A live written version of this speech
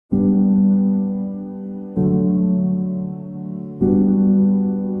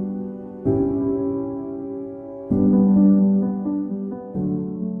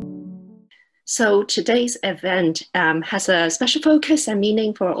So today's event has a special focus and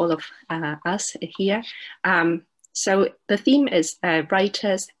meaning for all of us here. So the theme is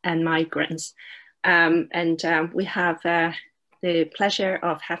writers and migrants. We have the pleasure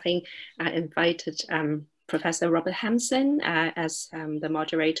of having invited Professor Robert Hampson as the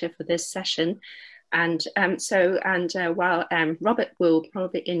moderator for this session. While Robert will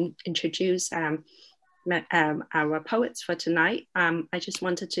probably introduce our poets for tonight, I just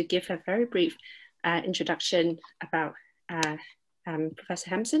wanted to give a very brief introduction about Professor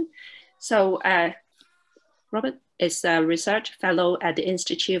Hampson. So Robert is a research fellow at the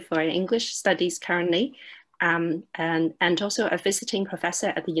Institute for English Studies currently, and also a visiting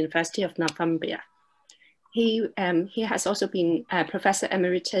professor at the University of Northumbria. He has also been a Professor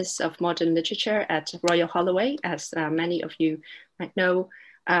Emeritus of Modern Literature at Royal Holloway, as many of you might know,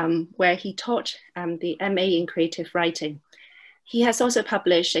 where he taught the MA in creative writing. He has also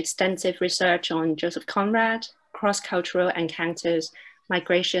published extensive research on Joseph Conrad, cross-cultural encounters,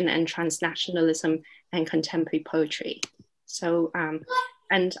 migration and transnationalism, and contemporary poetry. So,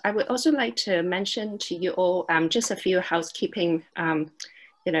 and I would also like to mention to you all just a few housekeeping,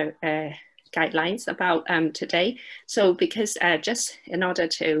 guidelines about today. So because just in order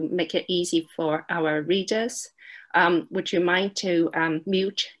to make it easy for our readers, would you mind to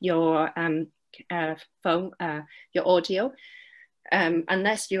mute your phone, your audio,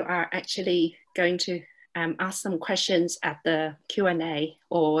 unless you are actually going to ask some questions at the Q&A,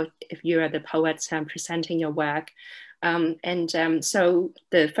 or if you are the poets presenting your work. So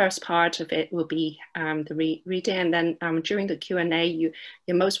the first part of it will be the reading, and then during the Q&A, you're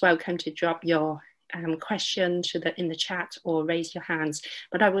most welcome to drop your question in the chat or raise your hands.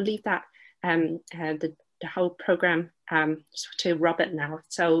 But I will leave that the whole program to Robert now.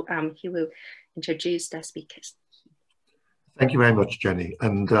 So he will introduce the speakers. Thank you very much, Jenny.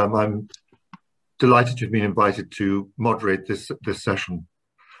 And I'm delighted to have been invited to moderate this session.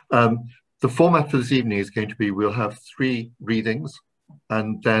 The format for this evening is going to be, we'll have 3 readings,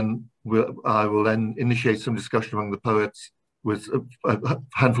 and then I will then initiate some discussion among the poets with a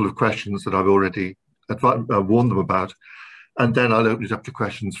handful of questions that I've already warned them about, and then I'll open it up to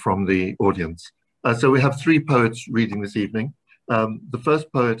questions from the audience. So we have 3 poets reading this evening. The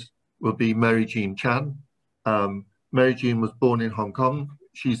first poet will be Mary Jean Chan. Mary Jean was born in Hong Kong.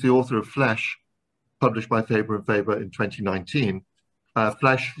 She's the author of Flesh, published by Faber and Faber in 2019.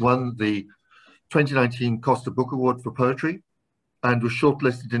 Flesh won the 2019 Costa Book Award for Poetry and was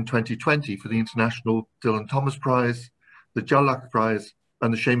shortlisted in 2020 for the International Dylan Thomas Prize, the Jalak Prize,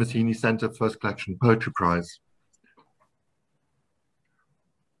 and the Seamus Heaney Centre First Collection Poetry Prize.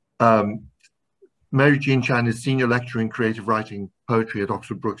 Mary Jean Chan is Senior Lecturer in Creative Writing Poetry at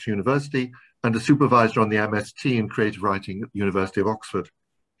Oxford Brookes University and a Supervisor on the MST in Creative Writing at the University of Oxford.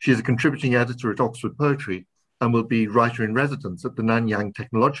 She is a contributing editor at Oxford Poetry and will be writer-in-residence at the Nanyang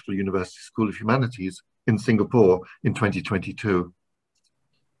Technological University School of Humanities in Singapore in 2022.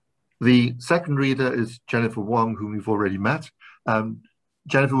 The second reader is Jennifer Wong, whom you've already met.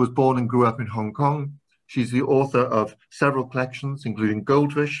 Jennifer was born and grew up in Hong Kong. She's the author of several collections, including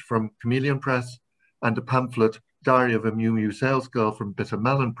Goldfish from Chameleon Press and a pamphlet, Diary of a Miu Miu Salesgirl from Bitter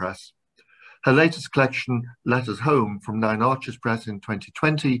Melon Press. Her latest collection, Letters Home from Nine Arches Press in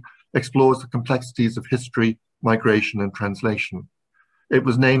 2020, explores the complexities of history, migration and translation. It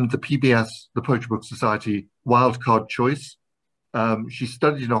was named the PBS, the Poetry Book Society, Wildcard Choice. She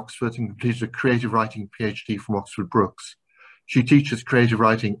studied in Oxford and completed a creative writing PhD from Oxford Brookes. She teaches creative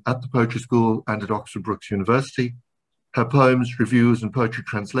writing at the Poetry School and at Oxford Brookes University. Her poems, reviews and poetry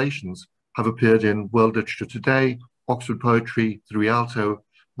translations have appeared in World Literature Today, Oxford Poetry, The Rialto,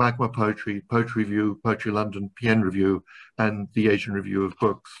 Magma Poetry, Poetry Review, Poetry London, PN Review, and the Asian Review of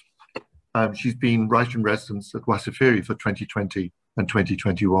Books. She's been writer-in-residence at Wasifiri for 2020 and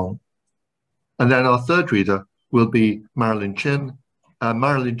 2021. And then our third reader will be Marilyn Chin.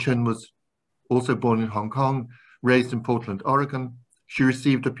 Marilyn Chin was also born in Hong Kong, raised in Portland, Oregon. She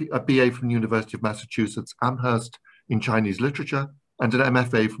received a BA from the University of Massachusetts Amherst in Chinese literature and an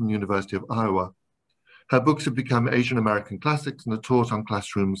MFA from the University of Iowa. Her books have become Asian American classics and are taught in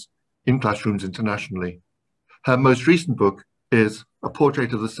classrooms internationally. Her most recent book is A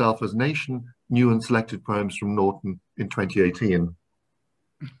Portrait of the Self as Nation, New and Selected Poems from Norton in 2018.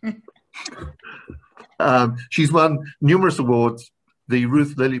 She's won numerous awards, the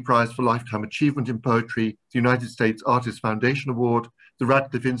Ruth Lilly Prize for Lifetime Achievement in Poetry, the United States Artist Foundation Award, the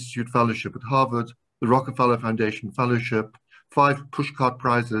Radcliffe Institute Fellowship at Harvard, the Rockefeller Foundation Fellowship, 5 Pushcart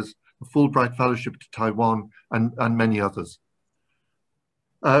Prizes, a Fulbright Fellowship to Taiwan, and many others.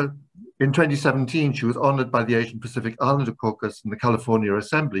 In 2017, she was honored by the Asian Pacific Islander Caucus and the California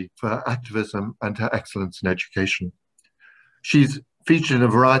Assembly for her activism and her excellence in education. She's featured in a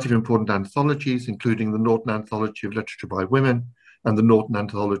variety of important anthologies, including the Norton Anthology of Literature by Women and the Norton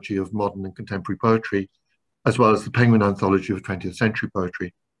Anthology of Modern and Contemporary Poetry, as well as the Penguin Anthology of 20th Century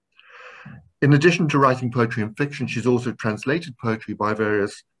Poetry. In addition to writing poetry and fiction, she's also translated poetry by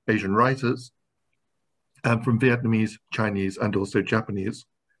various Asian writers from Vietnamese, Chinese, and also Japanese.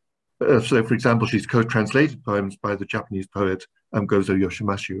 So, for example, she's co-translated poems by the Japanese poet Gozo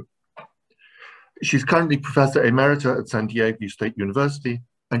Yoshimatsu. She's currently Professor Emerita at San Diego State University,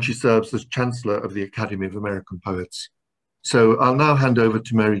 and she serves as Chancellor of the Academy of American Poets. So I'll now hand over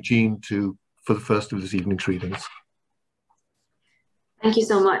to Mary Jean for the first of this evening's readings. Thank you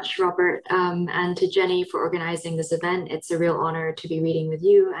so much, Robert, and to Jenny for organizing this event. It's a real honor to be reading with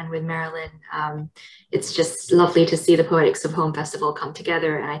you and with Marilyn. It's just lovely to see the Poetics of Home Festival come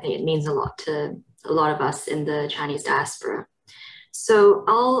together, and I think it means a lot to a lot of us in the Chinese diaspora. So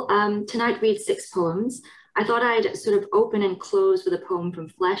I'll tonight read 6 poems. I thought I'd sort of open and close with a poem from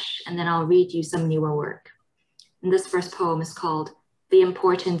Flesh, and then I'll read you some newer work. And this first poem is called The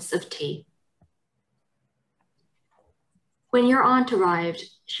Importance of Tea. When your aunt arrived,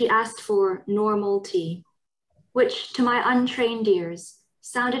 she asked for normal tea, which to my untrained ears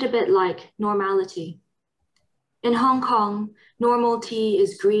sounded a bit like normality. In Hong Kong, normal tea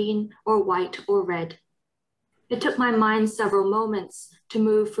is green or white or red. It took my mind several moments to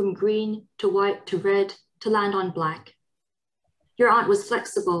move from green to white to red to land on black. Your aunt was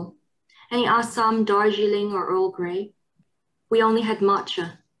flexible. Any Assam, Darjeeling, or Earl Grey? We only had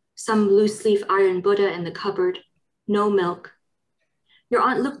matcha, some loose leaf iron Buddha in the cupboard, no milk. Your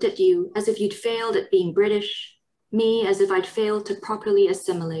aunt looked at you as if you'd failed at being British, me as if I'd failed to properly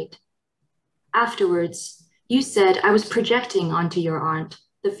assimilate. Afterwards, you said I was projecting onto your aunt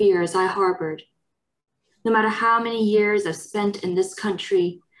the fears I harbored. No matter how many years I've spent in this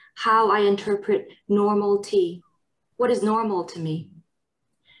country, how I interpret normal tea, what is normal to me?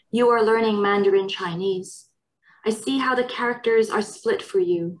 You are learning Mandarin Chinese. I see how the characters are split for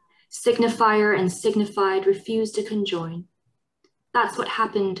you. Signifier and signified refuse to conjoin. That's what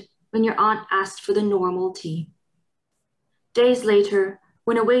happened when your aunt asked for the normal tea. Days later,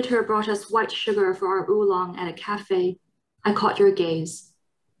 when a waiter brought us white sugar for our oolong at a cafe, I caught your gaze.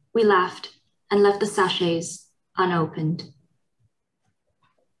 We laughed and left the sachets unopened.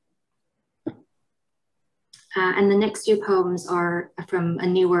 And the next 2 poems are from a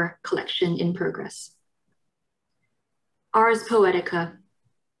newer collection in progress. Ars Poetica.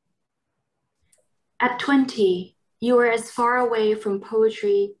 At 20, you were as far away from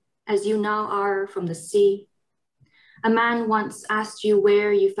poetry as you now are from the sea. A man once asked you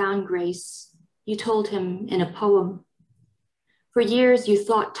where you found grace. You told him in a poem. For years, you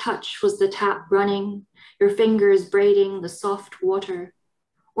thought touch was the tap running, your fingers braiding the soft water,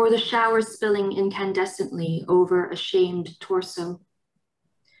 or the shower spilling incandescently over a shamed torso.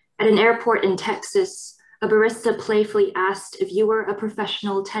 At an airport in Texas, a barista playfully asked if you were a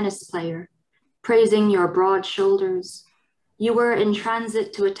professional tennis player, praising your broad shoulders. You were in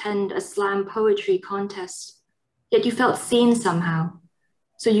transit to attend a slam poetry contest, yet you felt seen somehow.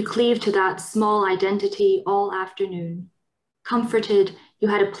 So you cleaved to that small identity all afternoon, comforted you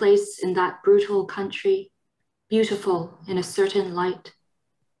had a place in that brutal country, beautiful in a certain light.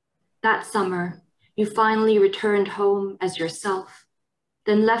 That summer, you finally returned home as yourself,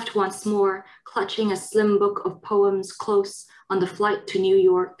 then left once more, clutching a slim book of poems close on the flight to New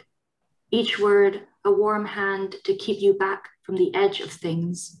York. Each word, a warm hand to keep you back from the edge of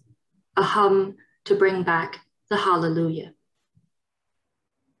things, a hum to bring back the hallelujah.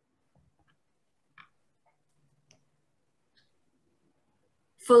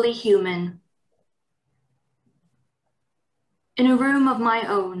 Fully human. In a room of my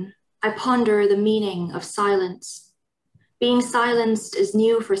own, I ponder the meaning of silence. Being silenced is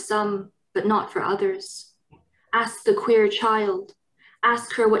new for some, but not for others. Ask the queer child.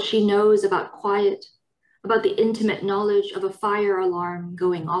 Ask her what she knows about quiet, about the intimate knowledge of a fire alarm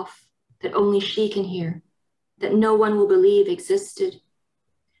going off that only she can hear, that no one will believe existed.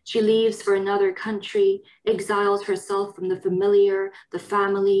 She leaves for another country, exiles herself from the familiar, the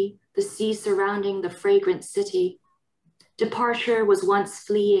family, the sea surrounding the fragrant city. Departure was once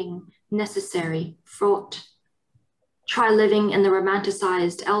fleeing, necessary, fraught. Try living in the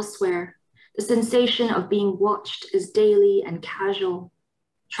romanticized elsewhere. The sensation of being watched is daily and casual.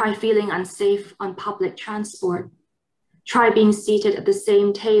 Try feeling unsafe on public transport. Try being seated at the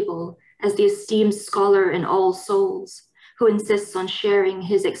same table as the esteemed scholar in All Souls, who insists on sharing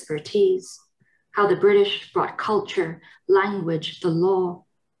his expertise, how the British brought culture, language, the law,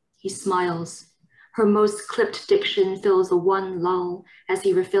 He smiles. Her most clipped diction fills the one lull as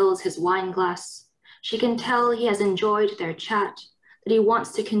he refills his wine glass. She can tell he has enjoyed their chat, that he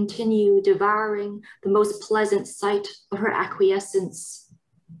wants to continue devouring the most pleasant sight of her acquiescence.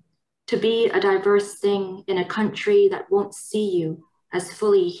 To be a diverse thing in a country that won't see you as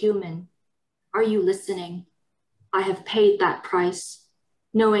fully human. Are you listening? I have paid that price,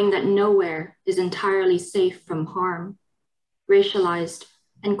 knowing that nowhere is entirely safe from harm, racialized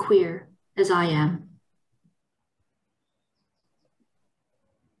and queer as I am.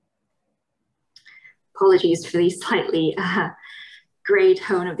 Apologies for the slightly gray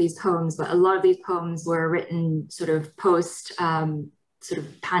tone of these poems, but a lot of these poems were written sort of post sort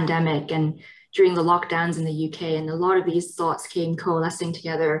of pandemic and during the lockdowns in the UK. And a lot of these thoughts came coalescing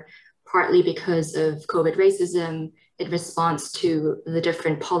together, partly because of COVID racism in response to the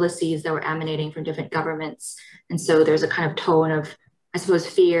different policies that were emanating from different governments. And so there's a kind of tone of, I suppose,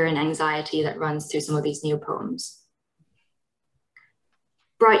 fear and anxiety that runs through some of these new poems.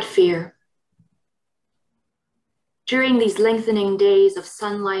 Bright fear. During these lengthening days of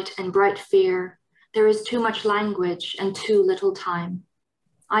sunlight and bright fear, there is too much language and too little time.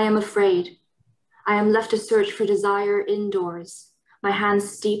 I am afraid. I am left to search for desire indoors, my hands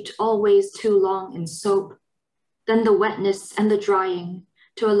steeped always too long in soap, then the wetness and the drying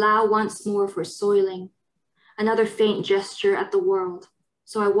to allow once more for soiling, another faint gesture at the world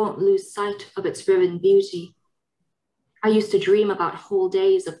so I won't lose sight of its riven beauty. I used to dream about whole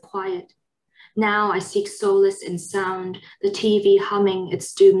days of quiet. Now I seek solace in sound, the TV humming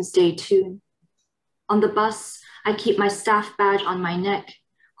its doomsday tune. On the bus, I keep my staff badge on my neck,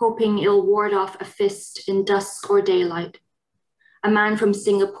 hoping it'll ward off a fist in dusk or daylight. A man from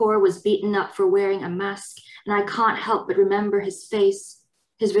Singapore was beaten up for wearing a mask, and I can't help but remember his face,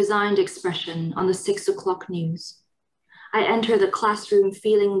 his resigned expression on the 6 o'clock news. I enter the classroom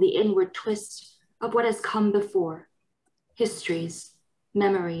feeling the inward twist of what has come before. Histories,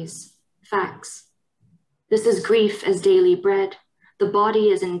 memories, facts. This is grief as daily bread. The body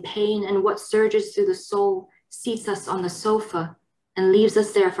is in pain, and what surges through the soul seats us on the sofa and leaves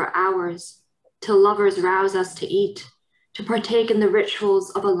us there for hours till lovers rouse us to eat, to partake in the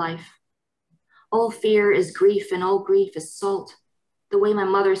rituals of a life. All fear is grief and all grief is salt. The way my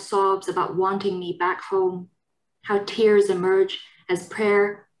mother sobs about wanting me back home, how tears emerge as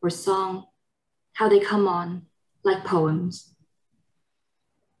prayer or song, how they come on like poems.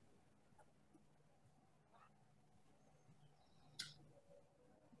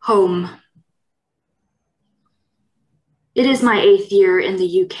 Home. It is my 8th year in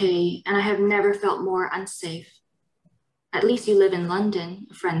the UK, and I have never felt more unsafe. At least you live in London,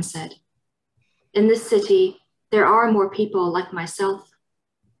 a friend said. In this city, there are more people like myself.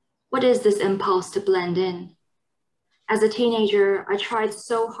 What is this impulse to blend in? As a teenager, I tried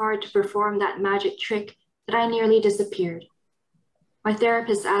so hard to perform that magic trick that I nearly disappeared. My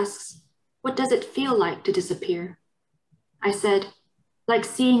therapist asks, what does it feel like to disappear? I said, like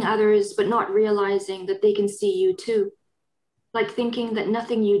seeing others, but not realizing that they can see you too. Like thinking that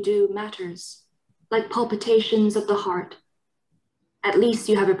nothing you do matters. Like palpitations of the heart. At least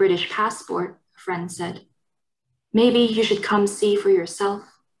you have a British passport, a friend said. Maybe you should come see for yourself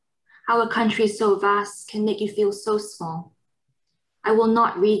how a country so vast can make you feel so small. I will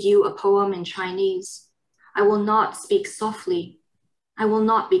not read you a poem in Chinese. I will not speak softly. I will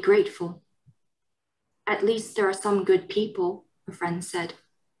not be grateful. At least there are some good people, a friend said.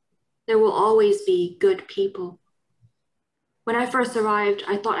 There will always be good people. When I first arrived,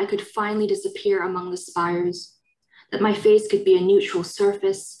 I thought I could finally disappear among the spires, that my face could be a neutral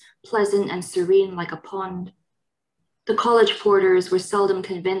surface, pleasant and serene like a pond. The college porters were seldom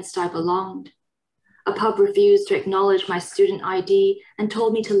convinced I belonged. A pub refused to acknowledge my student ID and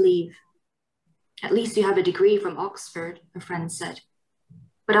told me to leave. At least you have a degree from Oxford, a friend said.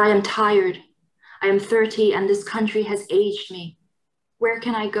 But I am tired. I am 30 and this country has aged me. Where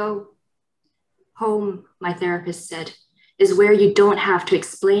can I go? Home, my therapist said, is where you don't have to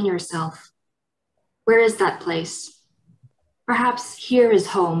explain yourself. Where is that place? Perhaps here is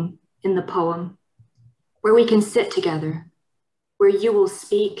home in the poem, where we can sit together, where you will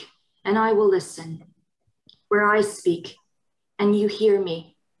speak and I will listen, where I speak and you hear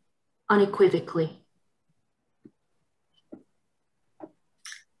me unequivocally.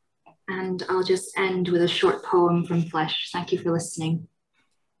 And I'll just end with a short poem from Flesh. Thank you for listening.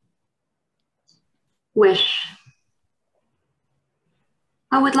 Wish.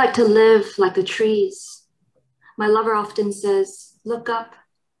 I would like to live like the trees. My lover often says, look up,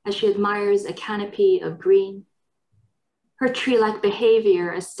 as she admires a canopy of green. Her tree-like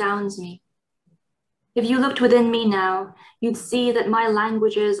behavior astounds me. If you looked within me now, you'd see that my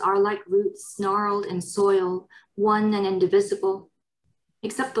languages are like roots snarled in soil, one and indivisible,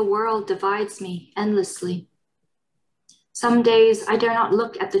 except the world divides me endlessly. Some days I dare not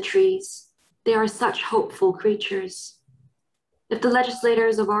look at the trees. They are such hopeful creatures. If the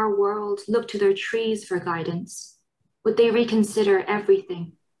legislators of our world look to their trees for guidance, would they reconsider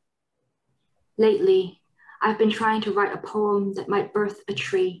everything? Lately, I've been trying to write a poem that might birth a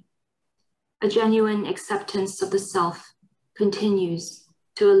tree. A genuine acceptance of the self continues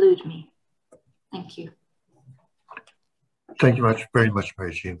to elude me. Thank you. Thank you very much,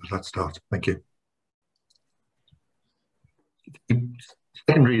 Mary Jean, for that start. Thank you. The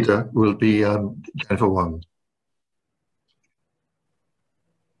second reader will be Jennifer Wong.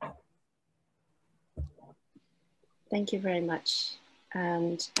 Thank you very much.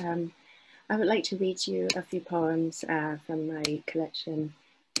 And I would like to read you a few poems from my collection,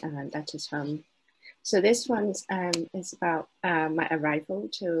 Letters From. So this one is about my arrival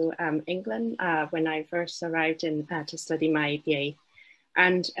to England when I first arrived to study my BA.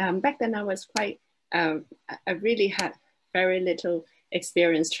 And back then I was quite, I really had very little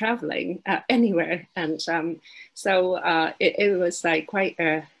experience traveling anywhere. And so it was like quite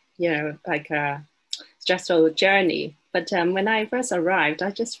a, like a stressful journey. But when I first arrived,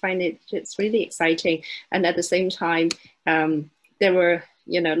 I just find it's really exciting. And at the same time, there were,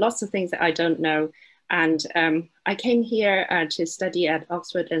 lots of things that I don't know. And I came here to study at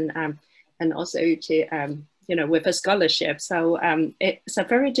Oxford and also to, with a scholarship. So it's a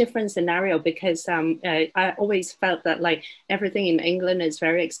very different scenario because I always felt that like everything in England is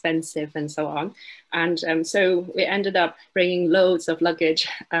very expensive and so on. And so we ended up bringing loads of luggage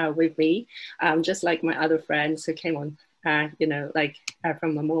with me, just like my other friends who came on,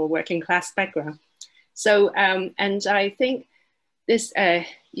 from a more working class background. So, and I think this,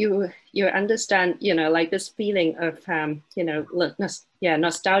 you understand, like this feeling of,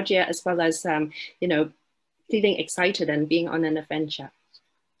 nostalgia as well as, feeling excited and being on an adventure.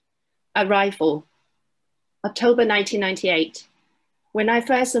 Arrival, October 1998. When I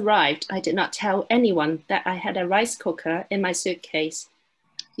first arrived, I did not tell anyone that I had a rice cooker in my suitcase.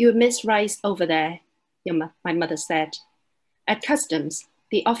 You miss rice over there, my mother said. At customs,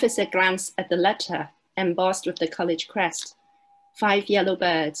 the officer glanced at the letter embossed with the college crest. 5 yellow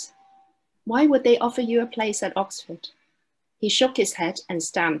birds. Why would they offer you a place at Oxford? He shook his head and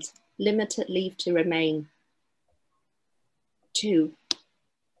stamped, limited leave to remain. 2.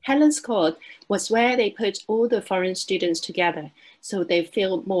 Helen's Court was where they put all the foreign students together so they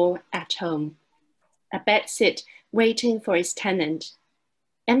feel more at home. A bedsit waiting for its tenant.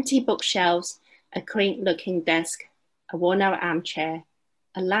 Empty bookshelves, a quaint-looking desk, a worn-out armchair,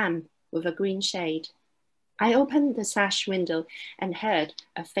 a lamp with a green shade. I opened the sash window and heard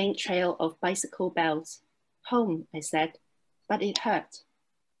a faint trail of bicycle bells. Home, I said, but it hurt.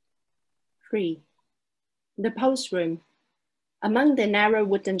 3. The post room. Among the narrow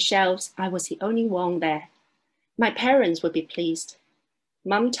wooden shelves, I was the only Wong there. My parents would be pleased.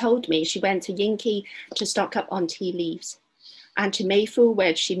 Mum told me she went to Yankee to stock up on tea leaves, and to Mayfield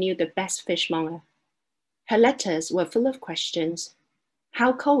where she knew the best fishmonger. Her letters were full of questions.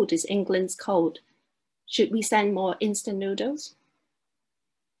 How cold is England's cold? Should we send more instant noodles?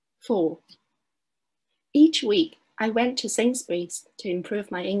 4. Each week, I went to Sainsbury's to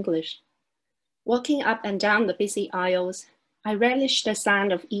improve my English. Walking up and down the busy aisles, I relished the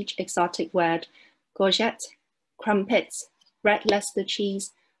sound of each exotic word: courgette, crumpets, red Leicester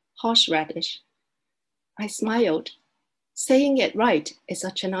cheese, horseradish. I smiled. Saying it right is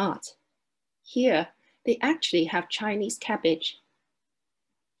such an art. Here, they actually have Chinese cabbage.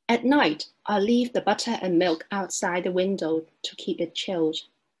 At night, I'll leave the butter and milk outside the window to keep it chilled.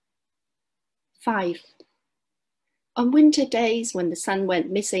 5. On winter days when the sun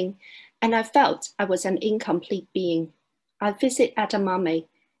went missing and I felt I was an incomplete being, I'd visit edamame,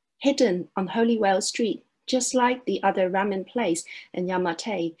 hidden on Holywell Street, just like the other ramen place in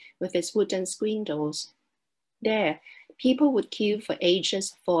Yamate with its wooden screen doors. There, people would queue for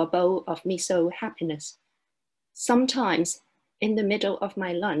ages for a bowl of miso happiness. Sometimes, in the middle of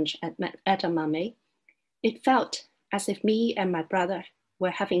my lunch at edamame, it felt as if me and my brother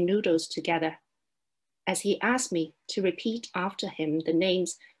were having noodles together, as he asked me to repeat after him the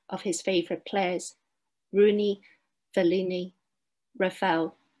names of his favorite players: Rooney, Fellini,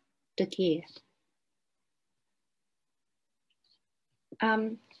 Raphael, De Gea.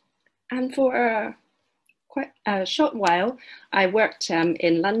 And for quite a short while, I worked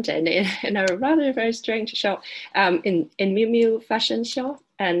in London in a rather very strange shop, in Miu Miu fashion shop,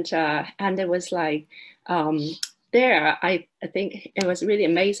 and it was like there, I think it was really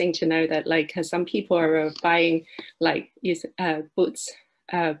amazing to know that like some people are buying like boots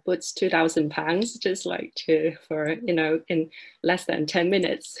 £2,000 just like for in less than 10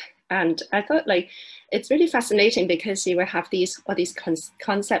 minutes. And I thought like it's really fascinating because you will have all these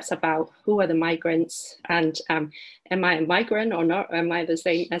concepts about who are the migrants and am I a migrant or not? Am I the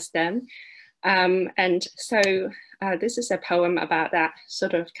same as them? And so this is a poem about that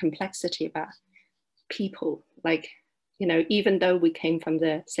sort of complexity about people, like, even though we came from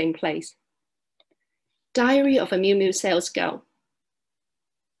the same place. Diary of a Miu Miu sales girl.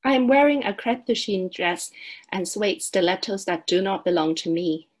 I am wearing a crepe de chine dress and suede stilettos that do not belong to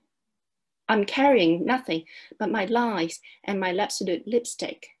me. I'm carrying nothing but my lies and my absolute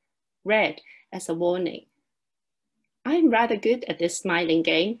lipstick, red as a warning. I'm rather good at this smiling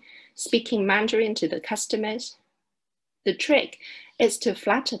game, speaking Mandarin to the customers. The trick is to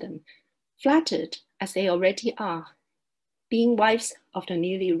flatter them, flattered as they already are, being wives of the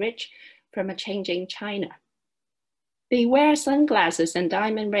newly rich from a changing China. They wear sunglasses and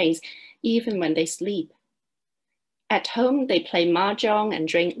diamond rings even when they sleep. At home, they play mahjong and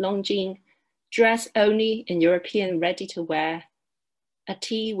drink Longjing, dress only in European ready-to-wear, a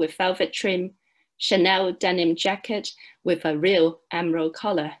tee with velvet trim, Chanel denim jacket with a real emerald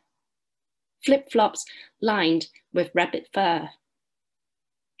collar, flip-flops lined with rabbit fur.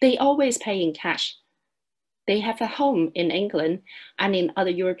 They always pay in cash. They have a home in England and in other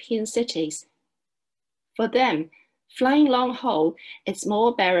European cities. For them, flying long haul is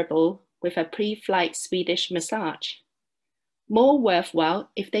more bearable with a pre-flight Swedish massage. More worthwhile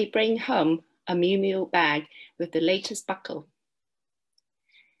if they bring home a Miu Miu bag with the latest buckle.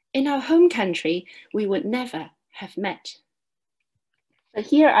 In our home country, we would never have met. But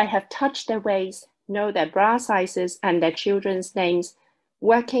here I have touched their ways, know their bra sizes and their children's names,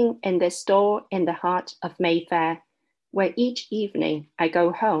 working in this store in the heart of Mayfair, where each evening I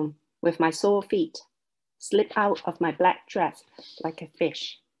go home with my sore feet, slip out of my black dress like a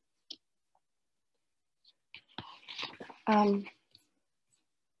fish. I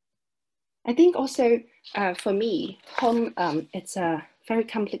think also for me, home, it's a very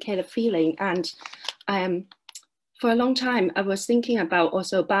complicated feeling. And for a long time, I was thinking about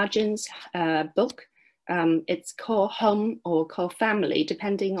also Bajin's book. It's called Home or called Family,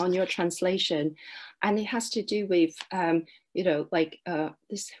 depending on your translation. And it has to do with,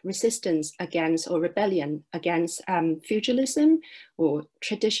 this resistance against or rebellion against feudalism or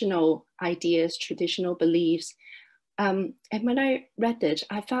traditional ideas, traditional beliefs. And when I read it,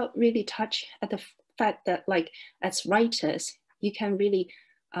 I felt really touched at the fact that like as writers, you can really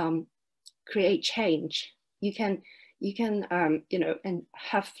create change. You can and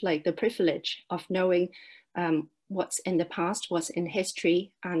have like the privilege of knowing what's in the past, what's in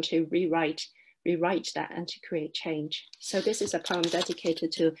history, and to rewrite that and to create change. So this is a poem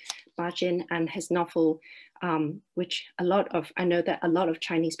dedicated to Bajin and his novel, which I know that a lot of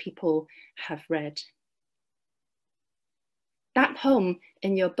Chinese people have read. That home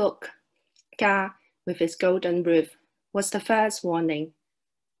in your book, Ga, with its golden roof, was the first warning.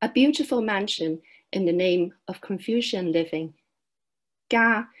 A beautiful mansion in the name of Confucian living.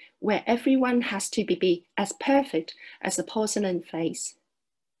 Ga, where everyone has to be as perfect as a porcelain face.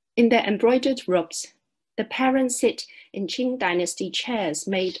 In their embroidered robes, the parents sit in Qing Dynasty chairs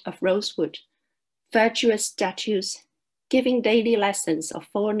made of rosewood, virtuous statues, giving daily lessons of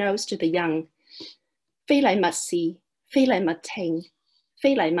four notes to the young. 非禮勿視, 非禮勿聽,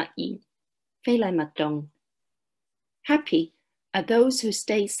 非禮勿言, 非禮勿動. Happy are those who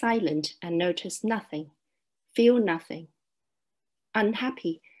stay silent and notice nothing, feel nothing.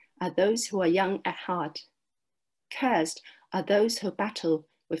 Unhappy are those who are young at heart. Cursed are those who battle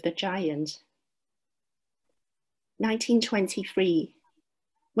with the giant. 1923.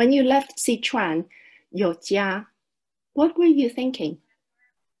 When you left Sichuan, your jia, what were you thinking?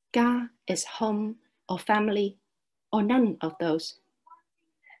 Ga is home or family or none of those.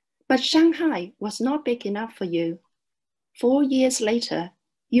 But Shanghai was not big enough for you. 4 years later,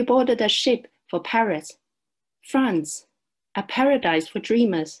 you boarded a ship for Paris, France, a paradise for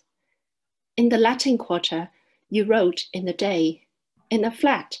dreamers. In the Latin Quarter, you wrote in the day, in a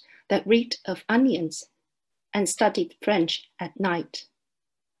flat that reeked of onions, and studied French at night.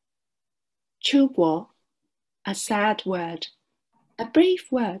 出国, a sad word, a brave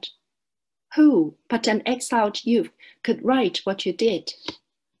word. Who but an exiled youth could write what you did?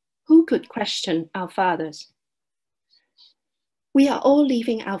 Who could question our fathers? We are all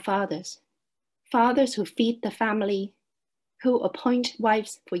leaving our fathers, fathers who feed the family, who appoint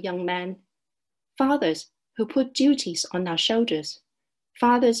wives for young men, fathers who put duties on our shoulders,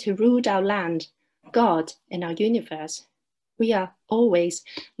 fathers who ruled our land, God in our universe, we are always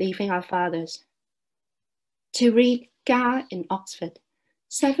leaving our fathers. To read Ga in Oxford,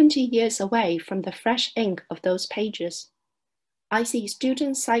 70 years away from the fresh ink of those pages, I see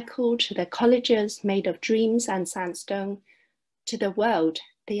students cycle to their colleges made of dreams and sandstone, to the world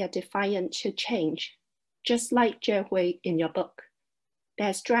they are defiant to change, just like Zhehui in your book.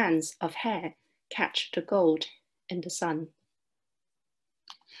 Their strands of hair catch the gold in the sun.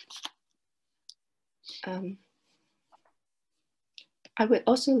 I would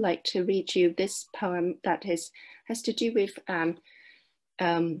also like to read you this poem that has to do with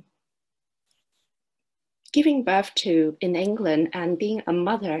giving birth to in England, and being a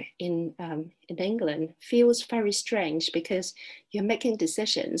mother in England feels very strange, because you're making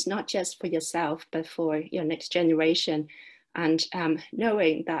decisions not just for yourself but for your next generation. And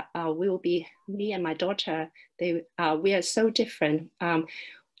knowing that we'll be, me and my daughter, we are so different.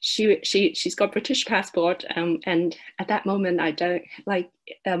 She's got British passport, and at that moment I don't like.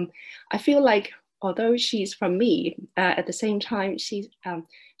 I feel like although she's from me, at the same time she's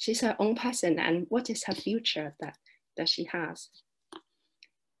her own person, and what is her future that she has?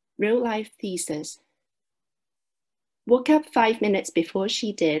 Real life thesis. Woke up 5 minutes before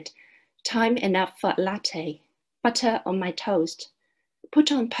she did. Time enough for a latte. Butter on my toast.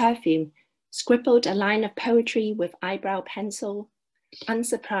 Put on perfume. Scribbled a line of poetry with eyebrow pencil.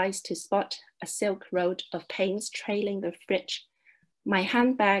 Unsurprised to spot a silk road of paints trailing the fridge. My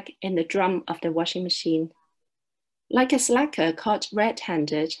handbag in the drum of the washing machine. Like a slacker caught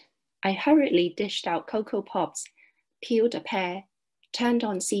red-handed, I hurriedly dished out Cocoa Pops, peeled a pear, turned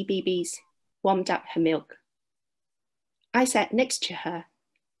on CBeebies, warmed up her milk. I sat next to her,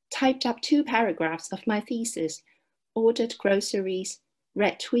 typed up 2 paragraphs of my thesis, ordered groceries,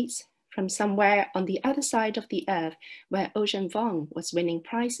 read tweets from somewhere on the other side of the earth where Wong was winning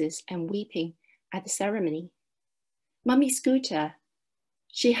prizes and weeping at the ceremony. Mummy Scooter.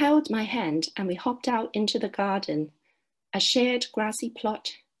 She held my hand and we hopped out into the garden, a shared grassy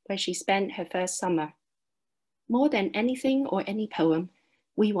plot where she spent her first summer. More than anything or any poem,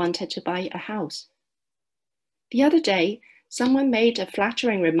 we wanted to buy a house. The other day, someone made a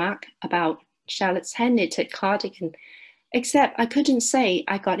flattering remark about Charlotte's hand-knitted cardigan, except I couldn't say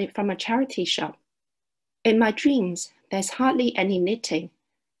I got it from a charity shop. In my dreams, there's hardly any knitting,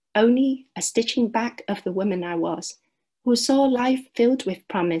 only a stitching back of the woman I was, who saw life filled with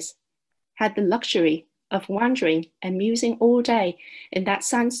promise, had the luxury of wandering and musing all day in that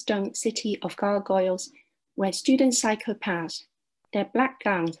sandstone city of gargoyles where students cycle past, their black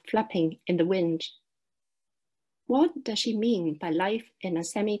gowns flapping in the wind. What does she mean by life in a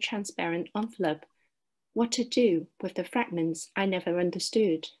semi-transparent envelope? What to do with the fragments I never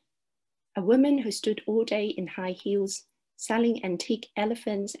understood? A woman who stood all day in high heels, selling antique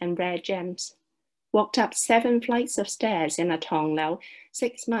elephants and rare gems, walked up 7 flights of stairs in a Tonglao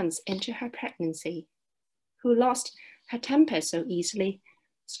 6 months into her pregnancy, who lost her temper so easily,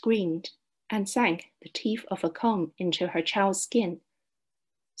 screamed, and sank the teeth of a comb into her child's skin.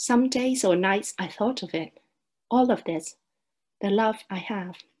 Some days or nights I thought of it, all of this, the love I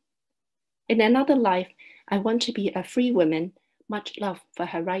have. In another life, I want to be a free woman, much love for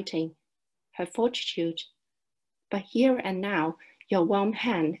her writing, her fortitude. But here and now, your warm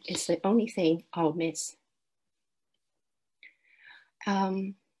hand is the only thing I'll miss.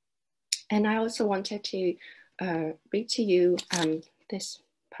 And I also wanted to read to you this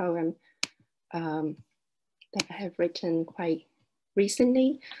poem that I have written quite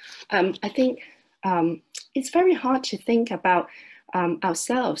recently. I think it's very hard to think about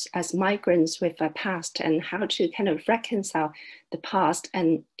ourselves as migrants with a past, and how to kind of reconcile the past,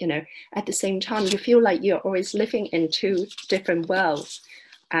 and at the same time you feel like you're always living in 2 different worlds.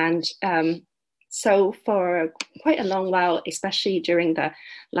 And so for quite a long while, especially during the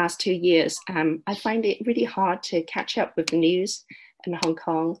last 2 years, I find it really hard to catch up with the news in Hong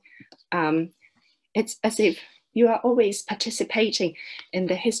Kong. It's as if you are always participating in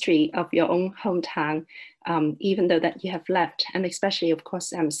the history of your own hometown, even though that you have left. And especially, of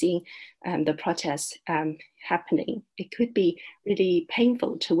course, seeing the protests happening. It could be really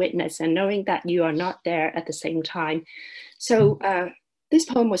painful to witness, and knowing that you are not there at the same time. So this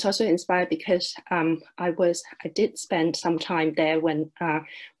poem was also inspired because I did spend some time there when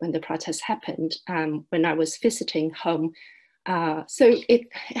the protests happened, when I was visiting home. So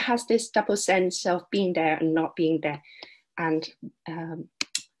it has this double sense of being there and not being there, and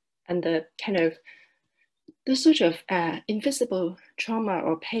the kind of the sort of invisible trauma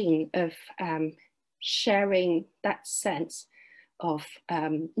or pain of sharing that sense of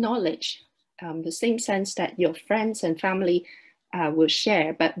knowledge, the same sense that your friends and family will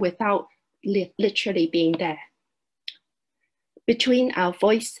share, but without literally being there. Between our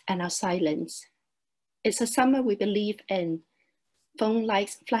voice and our silence, it's a summer we believe in, phone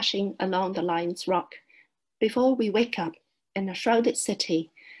lights flashing along the lines rock, before we wake up in a shrouded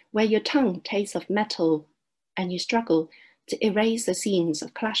city where your tongue tastes of metal and you struggle to erase the scenes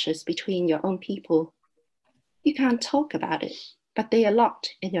of clashes between your own people. You can't talk about it, but they are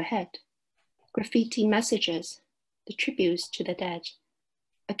locked in your head. Graffiti messages, the tributes to the dead,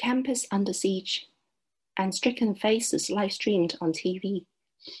 a campus under siege, and stricken faces live streamed on TV.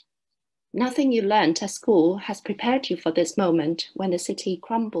 Nothing you learned at school has prepared you for this moment when the city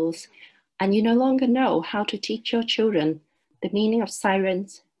crumbles and you no longer know how to teach your children the meaning of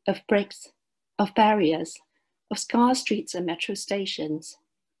sirens, of bricks, of barriers, of scarred streets and metro stations,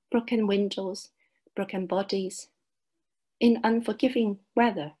 broken windows, broken bodies. In unforgiving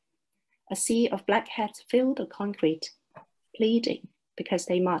weather, a sea of black heads fill the concrete, pleading because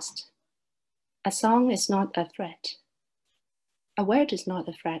they must. A song is not a threat. A word is not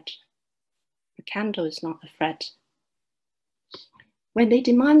a threat. A candle is not a threat. When they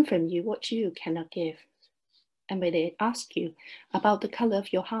demand from you what you cannot give, and when they ask you about the color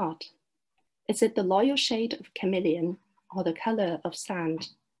of your heart, is it the loyal shade of chameleon or the color of sand?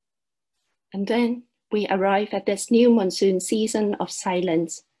 And then we arrive at this new monsoon season of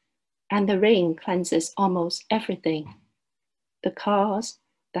silence, and the rain cleanses almost everything. The cars,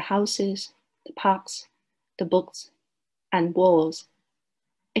 the houses, the parks, the books, and walls,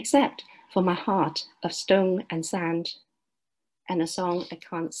 except for my heart of stone and sand, and a song I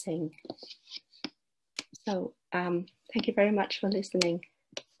can't sing. So thank you very much for listening.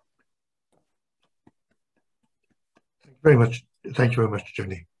 Thank you very much,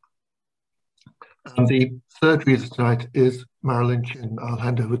 Jenny. And the third reader tonight is Marilyn Chin. I'll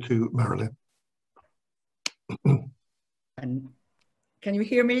hand over to Marilyn. And can you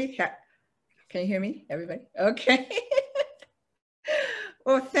hear me? Can you hear me, everybody? Okay.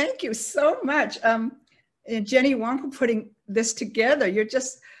 Well, thank you so much. And Jenny, Wong, for putting this together. You're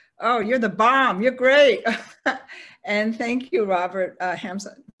just, oh, you're the bomb. You're great. And thank you, Robert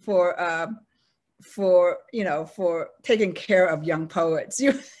Hampson, for taking care of young poets.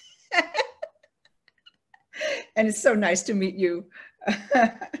 And it's so nice to meet you,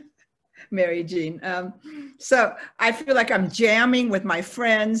 Mary Jean. So I feel like I'm jamming with my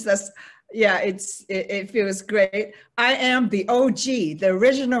friends. It feels great. I am the OG, the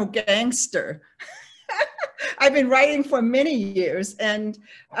original gangster. I've been writing for many years, and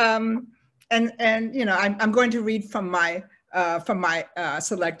I'm going to read from my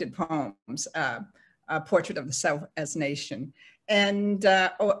selected poems, Portrait of the South as Nation. And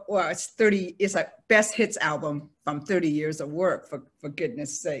it's a best hits album from 30 years of work, for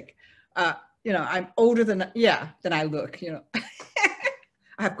goodness sake. I'm older than I look, I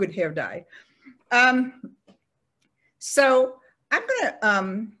have good hair dye. So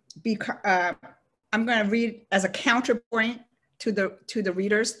I'm gonna read as a counterpoint to the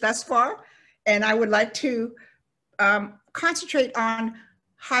readers thus far. And I would like to concentrate on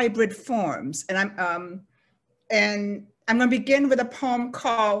hybrid forms. And I'm going to begin with a poem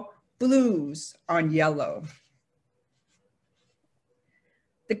called Blues on Yellow.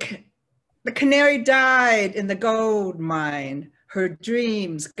 The canary died in the gold mine. Her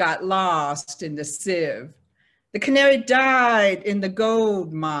dreams got lost in the sieve. The canary died in the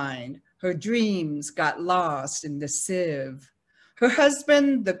gold mine. Her dreams got lost in the sieve. Her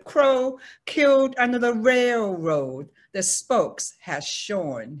husband, the crow, killed under the railroad. The spokes has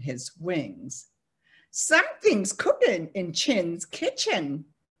shorn his wings. Something's cooking in Chin's kitchen.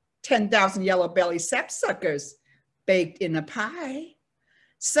 10,000 yellow belly sapsuckers baked in a pie.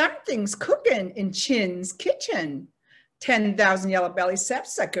 Something's cooking in Chin's kitchen. 10,000 yellow belly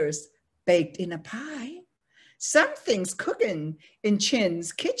sapsuckers baked in a pie. Something's cooking in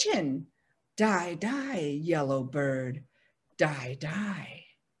Chin's kitchen. Die, die, yellow bird, die, die.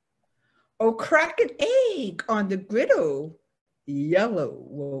 Oh, crack an egg on the griddle. Yellow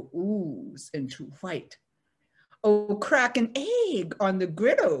will ooze into white. Oh, crack an egg on the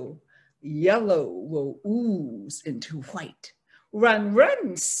griddle. Yellow will ooze into white. Run,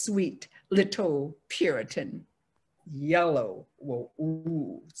 run, sweet little Puritan. Yellow will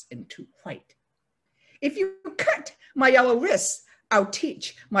ooze into white. If you cut my yellow wrists, I'll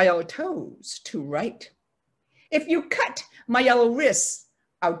teach my yellow toes to write. If you cut my yellow wrists,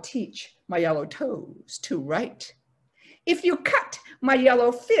 I'll teach my yellow toes to write. If you cut my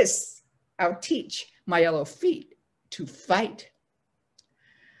yellow fists, I'll teach my yellow feet to fight.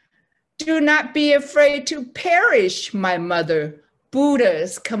 Do not be afraid to perish, my mother.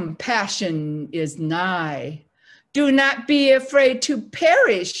 Buddha's compassion is nigh. Do not be afraid to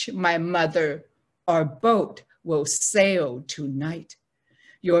perish, my mother. Our boat will sail tonight.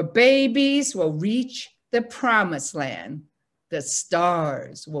 Your babies will reach the promised land. The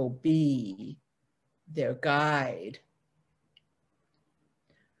stars will be their guide.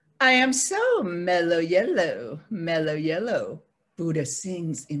 I am so mellow yellow, Buddha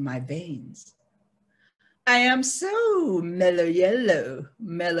sings in my veins. I am so mellow yellow,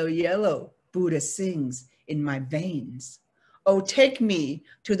 Buddha sings in my veins. Oh, take me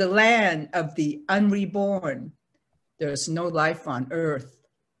to the land of the unreborn. There's no life on earth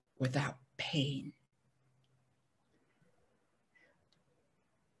without pain.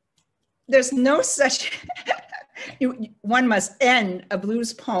 There's no such, one must end a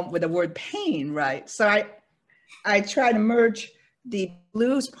blues poem with the word pain, right? So I try to merge the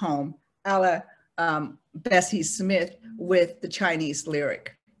blues poem, a la Bessie Smith, with the Chinese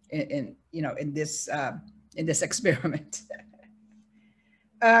lyric in this experiment.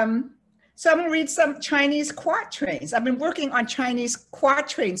 So I'm gonna read some Chinese quatrains. I've been working on Chinese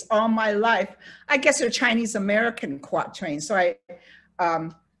quatrains all my life. I guess they're Chinese American quatrains.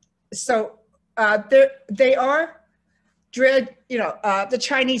 So they are the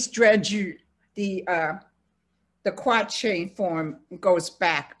Chinese dreju, the quatrain form goes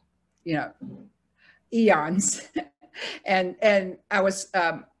back, eons. and I was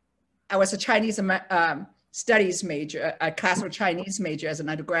a Chinese studies major, a classical Chinese major as an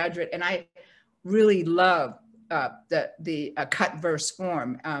undergraduate, and I really love the cut verse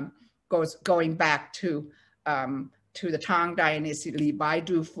form, going back to the Tang Dynasty, Li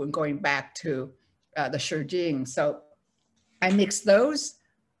Baidu, and going back to the Shijing. So I mixed those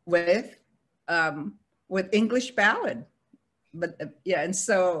with English ballad, but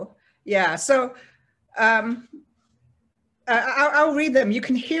I'll read them. You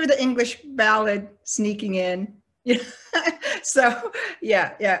can hear the English ballad sneaking in. So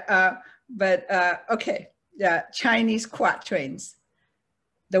okay. Yeah, Chinese quatrains.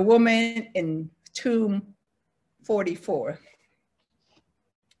 The Woman in Tomb 44.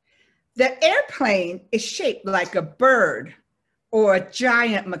 The airplane is shaped like a bird or a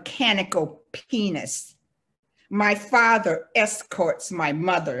giant mechanical penis. My father escorts my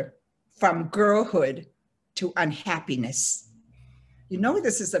mother from girlhood to unhappiness.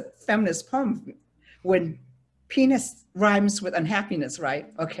 This is a feminist poem when penis rhymes with unhappiness,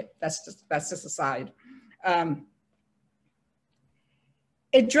 right? Okay, that's just a side.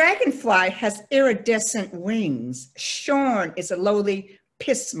 A dragonfly has iridescent wings. Shorn is a lowly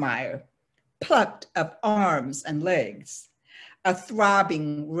pismire, plucked of arms and legs, a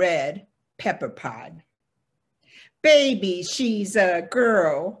throbbing red pepper pod. Baby, she's a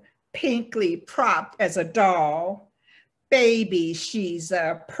girl, pinkly propped as a doll. Baby, she's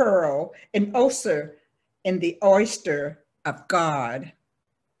a pearl, an ulcer in the oyster of God.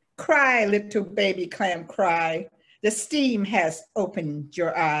 Cry, little baby clam, cry. The steam has opened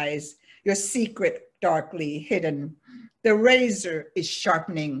your eyes, your secret darkly hidden. The razor is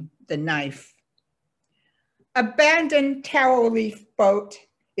sharpening the knife. Abandoned taro leaf boat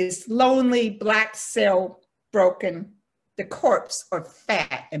is lonely black sail broken. The corpse are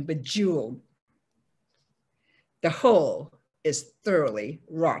fat and bejeweled. The hull is thoroughly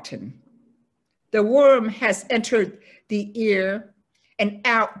rotten. The worm has entered the ear and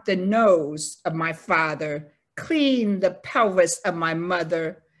out the nose of my father, cleaned the pelvis of my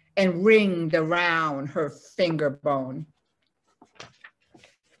mother, and ringed around her finger bone.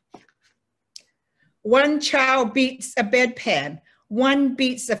 One child beats a bedpan, one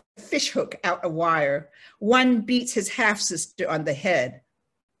beats a fishhook out a wire, one beats his half-sister on the head.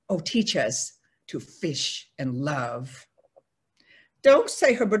 Oh, teach us to fish and love. Don't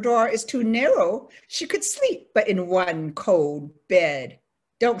say her boudoir is too narrow. She could sleep but in one cold bed.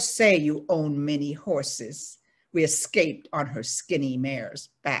 Don't say you own many horses. We escaped on her skinny mare's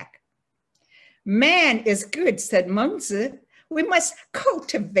back. Man is good, said Mengzi. We must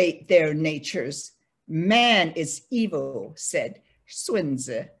cultivate their natures. Man is evil, said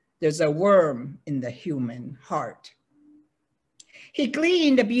Sunzi. There's a worm in the human heart. He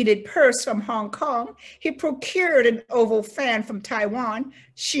gleaned a beaded purse from Hong Kong. He procured an oval fan from Taiwan.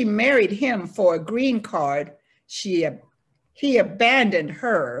 She married him for a green card. He abandoned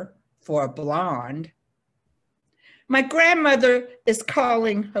her for a blonde. My grandmother is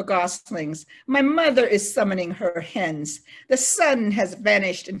calling her goslings. My mother is summoning her hens. The sun has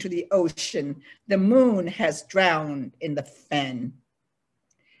vanished into the ocean. The moon has drowned in the fen.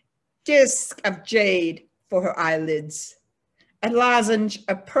 Disc of jade for her eyelids. A lozenge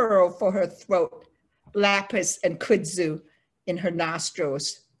of pearl for her throat. Lapis and kudzu in her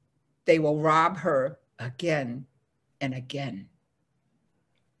nostrils. They will rob her again and again.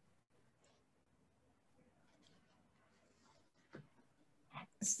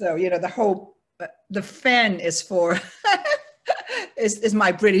 So, you know, the whole, the fen is for, is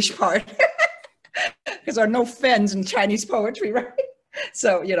my British part, because there are no fens in Chinese poetry, right?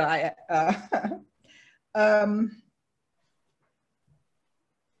 So, you know, I'm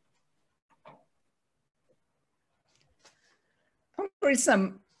read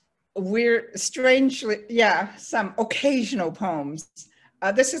some weird, strangely, yeah, some occasional poems.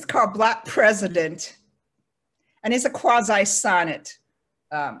 This is called Black President, and it's a quasi-sonnet,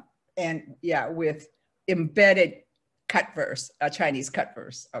 and yeah, with embedded cut verse, a Chinese cut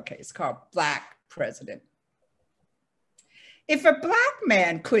verse. Okay, it's called Black President. If a Black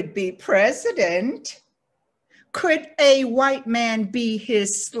man could be president, could a white man be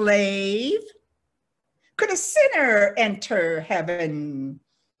his slave? Could a sinner enter heaven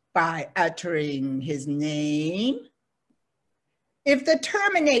by uttering his name? If the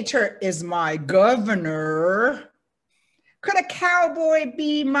Terminator is my governor, could a cowboy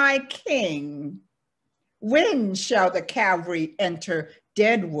be my king? When shall the cavalry enter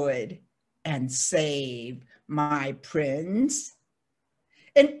Deadwood and save my prince?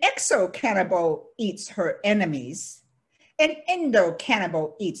 An exo-cannibal eats her enemies. An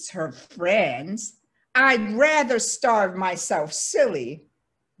endo-cannibal eats her friends. I'd rather starve myself silly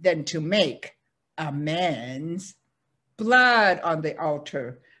than to make amends. Blood on the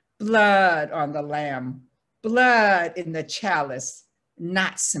altar, blood on the lamb, blood in the chalice,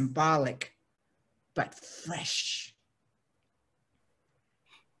 not symbolic, but fresh.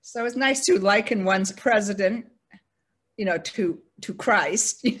 So it's nice to liken one's president, you know, to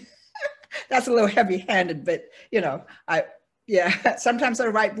Christ. That's a little heavy-handed, but you know, sometimes I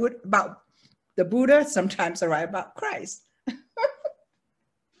write about the Buddha, sometimes I write about Christ.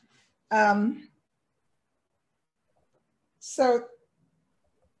 So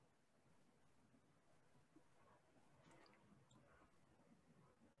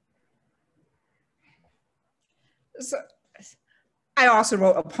I also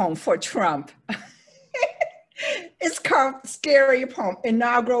wrote a poem for Trump. It's called Scary Poem,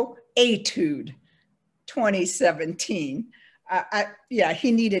 Inaugural Etude, 2017. Yeah,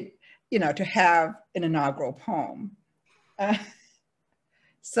 he needed, you know, to have an inaugural poem.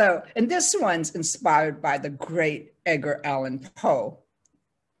 So, and this one's inspired by the great Edgar Allan Poe.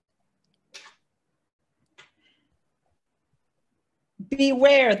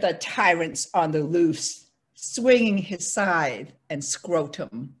 Beware the tyrants on the loose, swinging his scythe and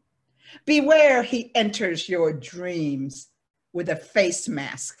scrotum. Beware he enters your dreams with a face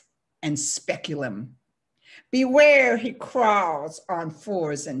mask and speculum. Beware he crawls on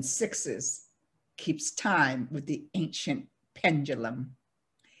 4s and 6s, keeps time with the ancient pendulum.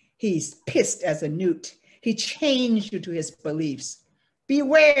 He's pissed as a newt. He changed you to his beliefs.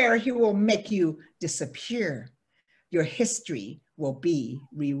 Beware he will make you disappear. Your history will be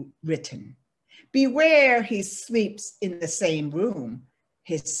rewritten. Beware he sleeps in the same room.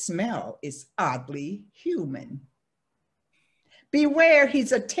 His smell is oddly human. Beware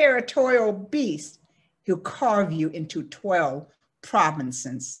he's a territorial beast. He'll carve you into 12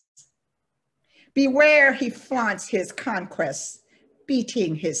 provinces. Beware he flaunts his conquests,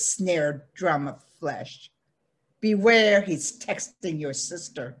 beating his snare drum of flesh. Beware he's texting your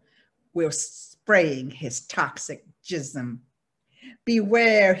sister while spraying his toxic jism.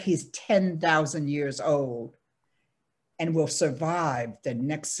 Beware he's 10,000 years old and will survive the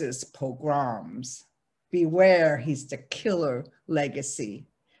Nexus pogroms. Beware he's the killer legacy.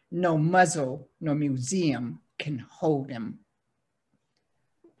 No muzzle, no museum can hold him.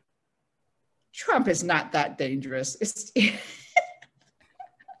 Trump is not that dangerous.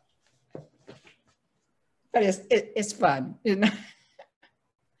 But it's fun, you know.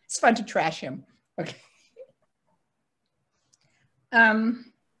 It's fun to trash him. Okay.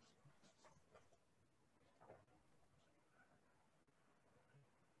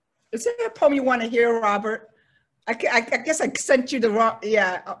 Is there a poem you want to hear, Robert? I guess I sent you the wrong,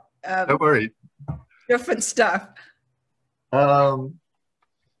 yeah. Don't worry. Different stuff. I'm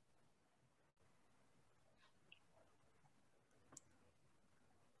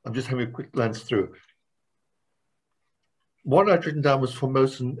just having a quick glance through. What I'd written down was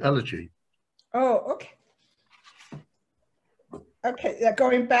Formosan Elegy. Oh, okay. Okay,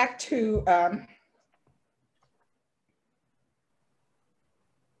 going back to,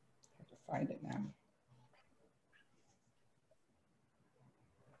 find it now.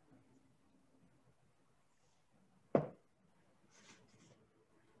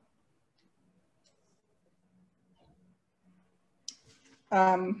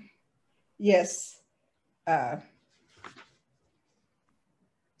 Yes.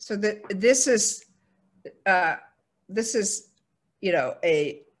 So this is, you know,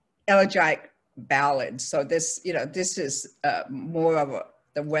 a elegiac ballad. So this, you know, this is more of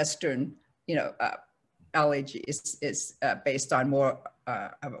the Western, you know, elegy is based on more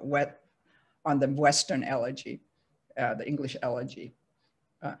on the Western elegy, the English elegy,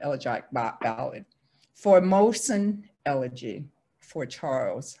 elegiac ballad. Formosan elegy for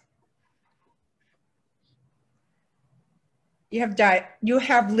Charles. You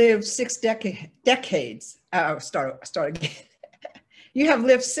have lived 6 decades. Start again. You have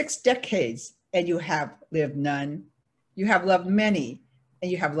lived 6 decades and you have lived none. You have loved many and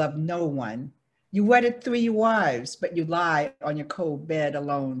you have loved no one. You wedded 3 wives, but you lie on your cold bed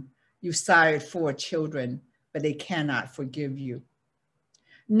alone. You sired 4 children, but they cannot forgive you.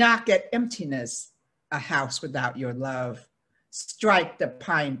 Knock at emptiness, a house without your love. Strike the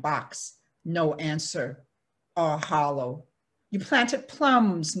pine box, no answer, all hollow. You planted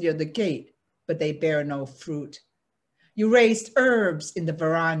plums near the gate, but they bear no fruit. You raised herbs in the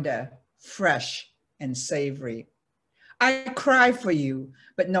veranda, fresh and savory. I cry for you,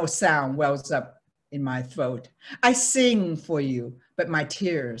 but no sound wells up in my throat. I sing for you, but my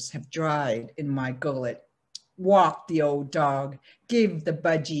tears have dried in my gullet. Walk the old dog, give the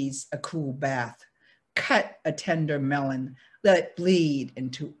budgies a cool bath. Cut a tender melon, let it bleed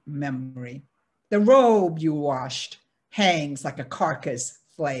into memory. The robe you washed hangs like a carcass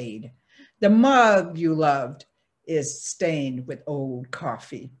flayed. The mug you loved is stained with old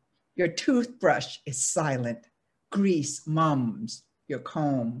coffee. Your toothbrush is silent. Grease mums your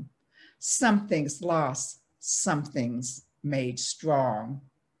comb. Something's lost, something's made strong.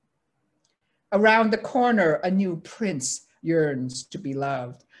 Around the corner, a new prince yearns to be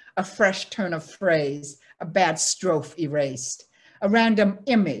loved. A fresh turn of phrase, a bad strophe erased. A random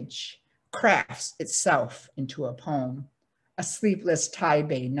image crafts itself into a poem. A sleepless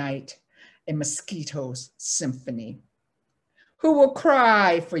Taipei night, a mosquito's symphony. Who will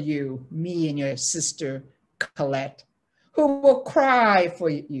cry for you, me and your sister Colette? Who will cry for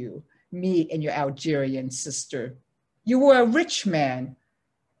you, me and your Algerian sister? You were a rich man,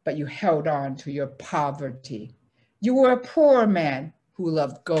 but you held on to your poverty. You were a poor man who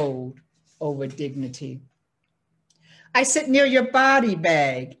loved gold over dignity. I sit near your body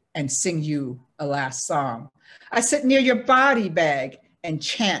bag and sing you a last song. I sit near your body bag and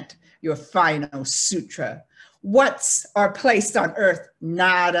chant your final sutra. What's our place on earth?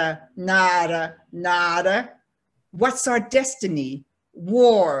 Nada, nada, nada. What's our destiny?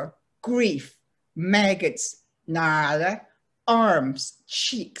 War, grief, maggots, nada. Arms,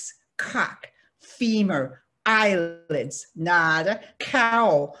 cheeks, cock, femur, eyelids, nada.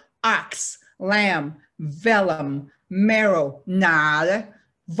 Cow, ox, lamb, vellum, marrow, nada.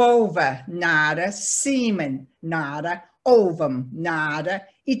 Vulva, nada. Semen, nada. Ovum, nada.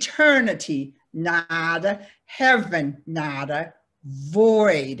 Eternity, nada. Heaven, nada.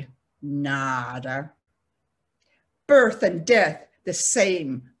 Void, nada. Birth and death, the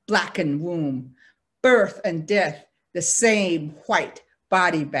same blackened womb. Birth and death, the same white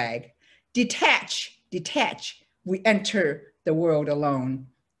body bag. Detach, detach, we enter the world alone.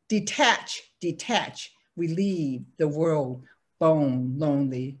 Detach, detach, we leave the world bone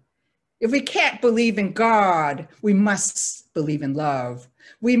lonely. If we can't believe in God, we must believe in love.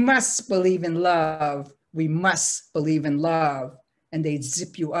 We must believe in love. We must believe in love. And they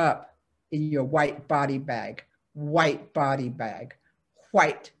zip you up in your white body bag. White body bag.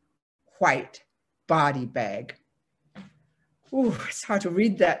 White, white body bag. Ooh, it's hard to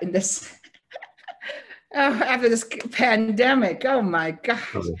read that in this, after this pandemic. Oh my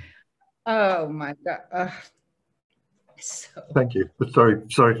gosh. Oh my God. So, thank you, but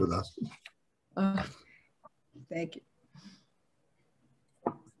sorry for that. Thank you.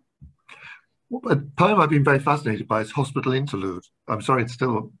 A poem I've been very fascinated by is Hospital Interlude. I'm sorry, it's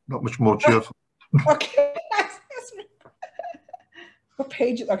still not much more cheerful. Okay. What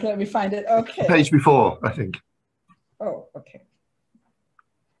page? Okay, let me find it. Okay. Page before, I think. Oh, okay.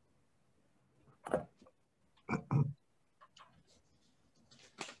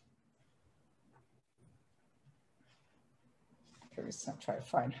 Let's try to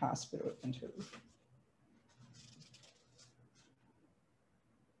find Hospital Interlude.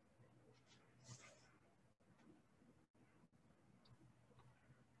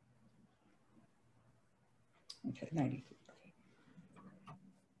 Okay, 93.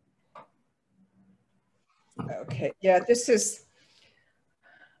 Okay, yeah, this is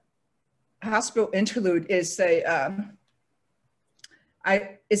Hospital Interlude is a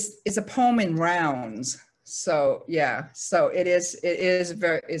it's a poem in rounds. So yeah, so it is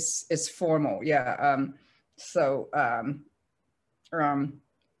very it's formal. Yeah.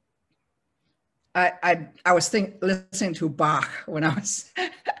 I was listening to Bach when I was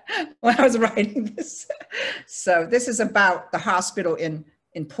when I was writing this. So this is about the hospital in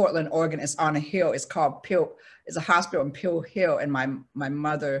Portland, Oregon. It's on a hill. It's called Pill. It's a hospital in Pill Hill, and my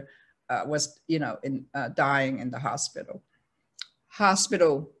mother was dying in the hospital.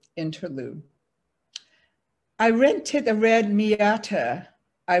 Hospital interlude. I rented a red Miata.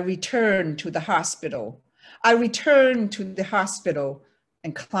 I returned to the hospital. I returned to the hospital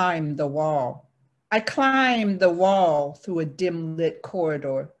and climbed the wall. I climbed the wall through a dim lit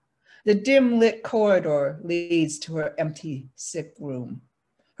corridor. The dim lit corridor leads to her empty sick room.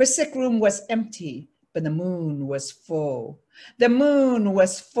 Her sick room was empty, but the moon was full. The moon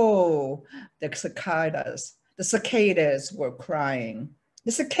was full. The cicadas were crying.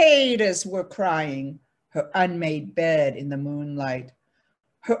 The cicadas were crying. Her unmade bed in the moonlight.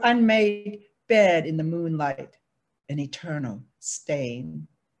 Her unmade bed in the moonlight, an eternal stain.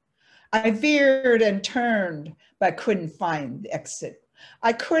 I veered and turned, but I couldn't find the exit.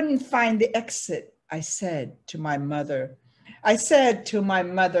 I couldn't find the exit, I said to my mother. I said to my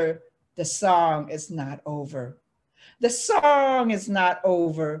mother, the song is not over. The song is not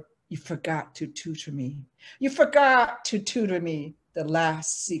over. You forgot to tutor me. You forgot to tutor me the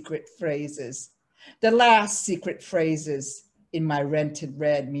last secret phrases. The last secret phrases in my rented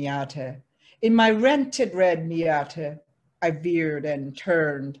red Miata. In my rented red Miata, I veered and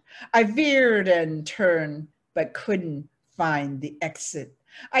turned. I veered and turned, but couldn't find the exit.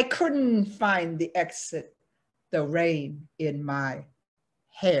 I couldn't find the exit. The rain in my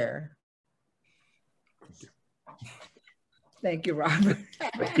hair. Thank you, Robert,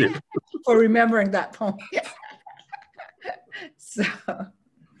 Thank you. for remembering that poem. So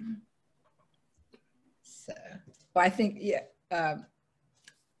I think, yeah.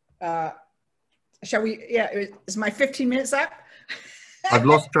 Shall we, is my 15 minutes up? I've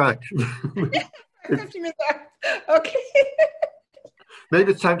lost track. 15 minutes up, okay.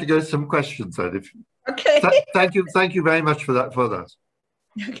 Maybe it's time to go to some questions then. Okay. Thank you very much for that.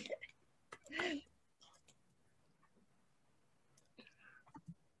 Okay.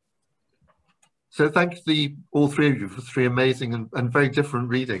 So thank all three of you for three amazing and very different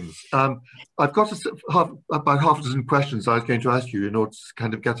readings. I've got about half a dozen questions I was going to ask you in order to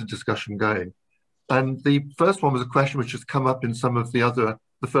kind of get a discussion going. And the first one was a question which has come up in some of the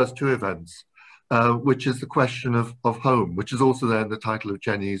first two events, which is the question of home, which is also there in the title of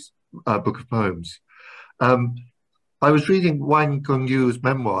Jenny's book of poems. I was reading Wang Gongyu's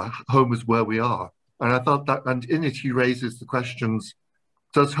memoir, Home is Where We Are, and I thought that, and in it he raises the questions,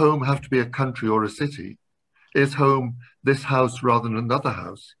 does home have to be a country or a city? Is home this house rather than another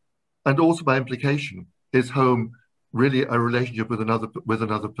house? And also by implication, is home really a relationship with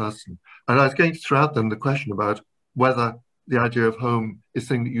another person? And I was going to throw out then the question about whether the idea of home is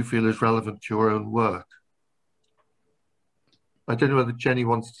something that you feel is relevant to your own work. I don't know whether Jenny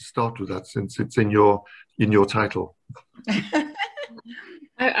wants to start with that since it's in your title.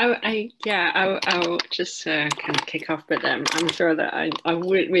 I'll just kind of kick off, but I'm sure that I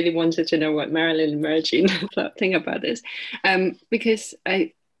really wanted to know what Marilyn and Marilyn think about this, because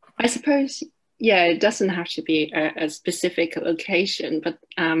I suppose, yeah, it doesn't have to be a specific location, but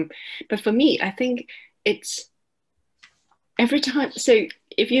for me, I think it's every time. So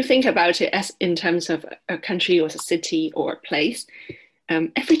if you think about it as in terms of a country or a city or a place,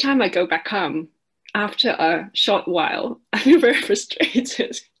 every time I go back home, after a short while, I feel very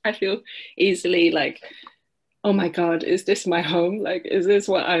frustrated. I feel easily like, oh my God, is this my home? Like, is this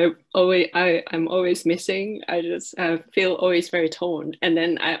what I'm always missing? I just feel always very torn. And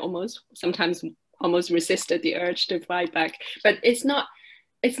then I sometimes resisted the urge to fly back. But it's not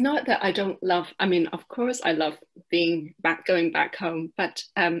that I don't love, I mean, of course I love going back home, but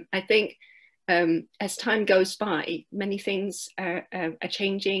I think as time goes by, many things are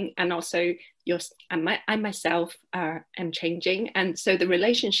changing, and also I myself am changing, and so the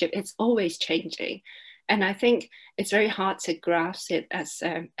relationship is always changing, and I think it's very hard to grasp it as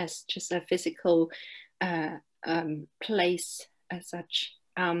just a physical place as such.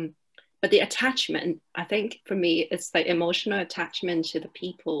 But the attachment, I think for me, it's the emotional attachment to the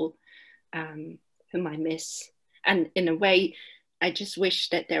people whom I miss, and in a way, I just wish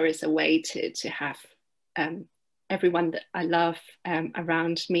that there is a way to have everyone that I love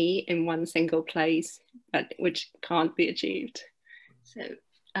around me in one single place, but which can't be achieved. So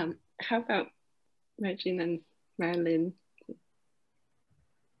how about Regina and Marilyn?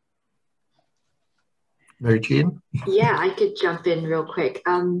 Mary Jean? Yeah, I could jump in real quick.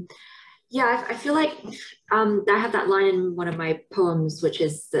 Yeah, I feel like I have that line in one of my poems, which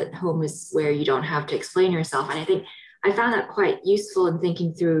is that home is where you don't have to explain yourself. And I think I found that quite useful in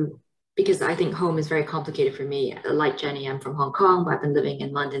thinking through because I think home is very complicated for me. Like Jenny, I'm from Hong Kong, but I've been living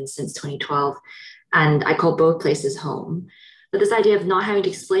in London since 2012, and I call both places home. But this idea of not having to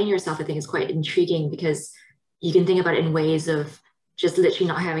explain yourself, I think, is quite intriguing, because you can think about it in ways of just literally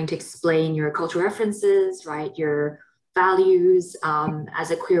not having to explain your cultural references, right? Your values.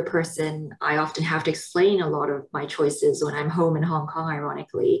 As a queer person, I often have to explain a lot of my choices when I'm home in Hong Kong,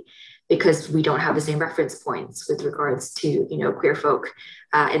 ironically, because we don't have the same reference points with regards to, you know, queer folk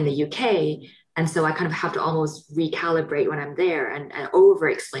in the UK. And so I kind of have to almost recalibrate when I'm there and over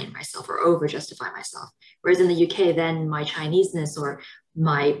explain myself or over justify myself. Whereas in the UK, then my Chineseness or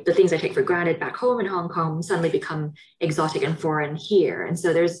the things I take for granted back home in Hong Kong suddenly become exotic and foreign here. And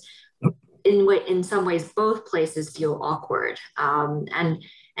so there's, in some ways, both places feel awkward. And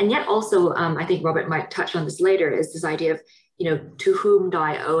yet also, I think Robert might touch on this later, is this idea of, you know, to whom do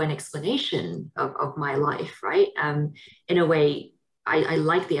I owe an explanation of my life, right? In a way, I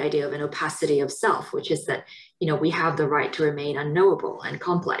like the idea of an opacity of self, which is that, you know, we have the right to remain unknowable and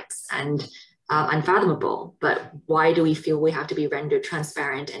complex and unfathomable, but why do we feel we have to be rendered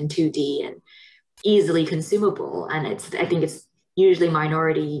transparent and 2D and easily consumable? And I think it's usually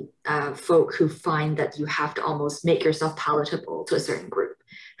minority folk who find that you have to almost make yourself palatable to a certain group.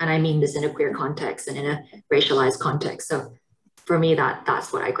 And I mean this in a queer context and in a racialized context. So for me,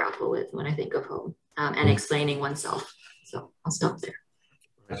 that's what I grapple with when I think of home and explaining oneself. So I'll stop there.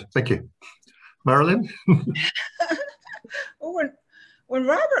 Thank you. Marilyn? Well, when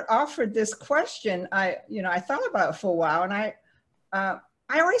Robert offered this question, I thought about it for a while, and I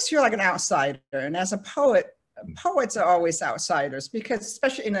always feel like an outsider. And as a poet, poets are always outsiders, because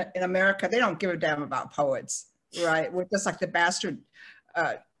especially in America, they don't give a damn about poets, right? We're just like the bastard,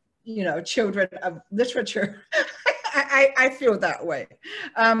 children of literature. I feel that way.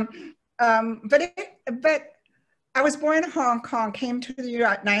 But I was born in Hong Kong, came to the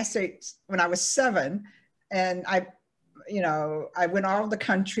United States when I was 7, and I went all over the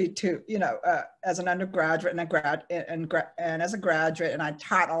country to, as an undergraduate and as a graduate, and I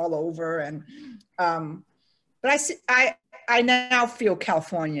taught all over. And but I now feel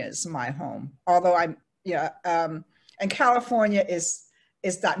California is my home, although and California is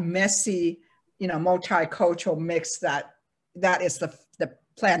that messy, multicultural mix that is the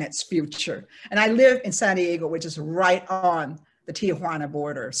planet's future. And I live in San Diego, which is right on the Tijuana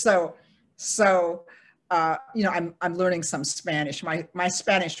border. So I'm learning some Spanish. My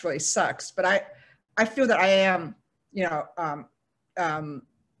Spanish really sucks, but I feel that I am,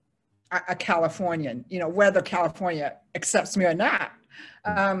 a Californian, whether California accepts me or not.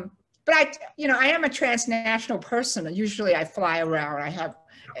 But I am a transnational person, and usually I fly around. I have,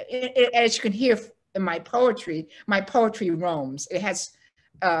 as you can hear in my poetry roams. It has,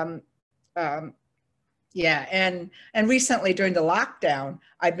 and recently during the lockdown,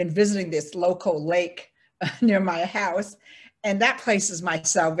 I've been visiting this local lake near my house, and that place is my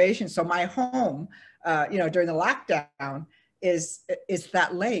salvation. So my home, during the lockdown is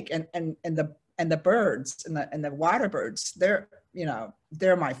that lake and the birds and the water birds.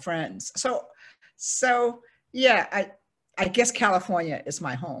 They're my friends. So yeah, I guess California is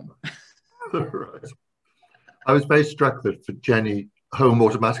my home. Right. I was very struck that for Jenny, home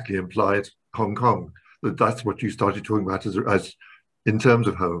automatically implied Hong Kong. That's what you started talking about as in terms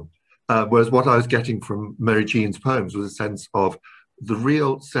of home. Whereas what I was getting from Mary Jean's poems was a sense of the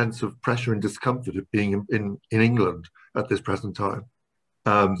real sense of pressure and discomfort of being in England at this present time.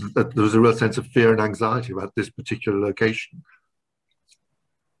 That there was a real sense of fear and anxiety about this particular location.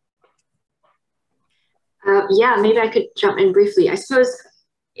 Yeah, maybe I could jump in briefly. I suppose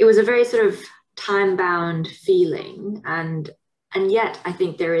it was a very sort of time-bound feeling, and yet I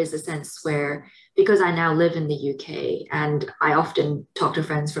think there is a sense where, because I now live in the UK and I often talk to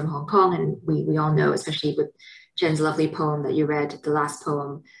friends from Hong Kong, and we all know, especially with Jen's lovely poem that you read, the last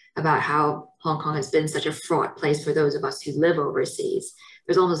poem, about how Hong Kong has been such a fraught place for those of us who live overseas.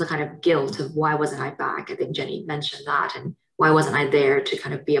 There's almost a kind of guilt of why wasn't I back? I think Jenny mentioned that, and why wasn't I there to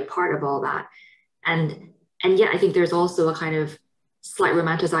kind of be a part of all that? And yet I think there's also a kind of slight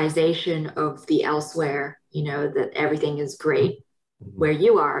romanticization of the elsewhere, that everything is great where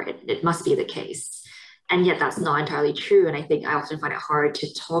you are, it must be the case. And yet that's not entirely true. And I think I often find it hard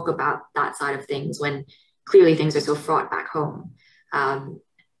to talk about that side of things when clearly things are so fraught back home.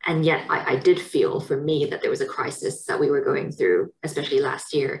 And yet I did feel, for me, that there was a crisis that we were going through, especially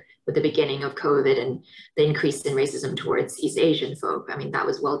last year with the beginning of COVID and the increase in racism towards East Asian folk. I mean, that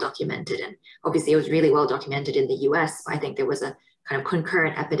was well documented. And obviously it was really well documented in the US. I think there was a kind of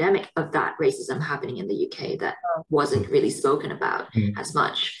concurrent epidemic of that racism happening in the UK that wasn't really spoken about as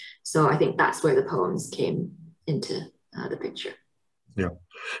much. So I think that's where the poems came into the picture. Yeah,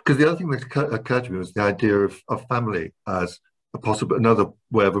 because the other thing that occurred to me was the idea of family as a possible another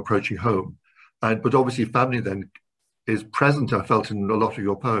way of approaching home, but obviously family then is present. I felt in a lot of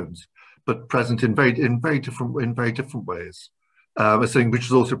your poems, but present in very different ways, as something which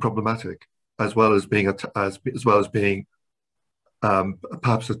is also problematic, as well as being being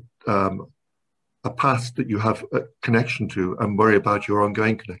perhaps a past that you have a connection to and worry about your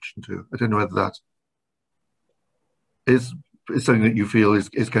ongoing connection to. I don't know whether that is something that you feel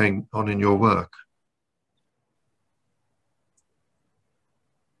is going on in your work.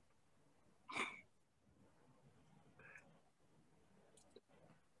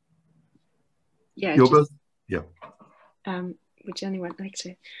 Yeah, You're both, yeah. Would anyone like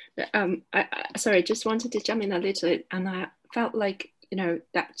to? Sorry, I just wanted to jump in a little, and I felt like, you know,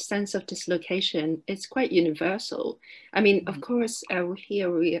 that sense of dislocation is quite universal. I mean, of course, here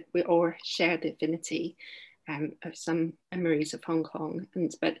we all share the affinity of some memories of Hong Kong,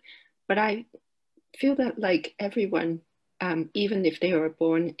 but I feel that like everyone, even if they were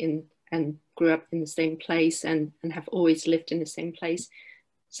born in and grew up in the same place and have always lived in the same place,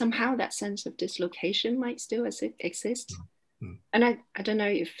 somehow that sense of dislocation might still exist. And I don't know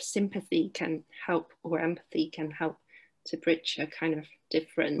if sympathy can help or empathy can help to bridge a kind of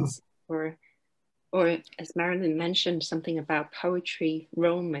difference, or as Marilyn mentioned, something about poetry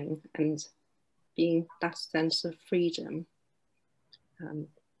roaming and being that sense of freedom for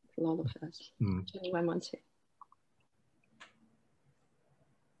all of us. Does anyone want to?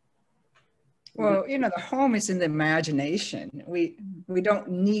 Well, you know, the home is in the imagination. We don't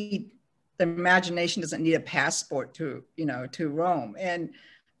need, the imagination doesn't need a passport to, you know, to roam. And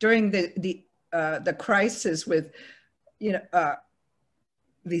during the crisis with, you know,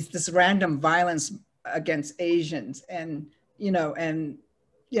 this random violence against Asians, and and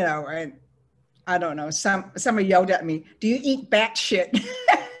I don't know, somebody yelled at me, "Do you eat bat shit?" And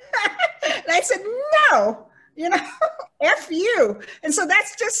I said, "No, you know, F you." And so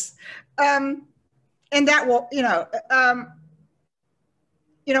that's just, and that will,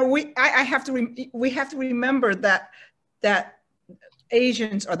 we have to remember that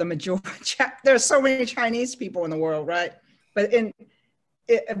Asians are the majority. There are so many Chinese people in the world, right? But in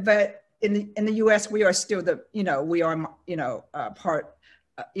the U.S., we are still we are part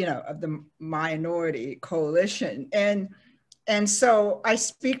of the minority coalition, and so I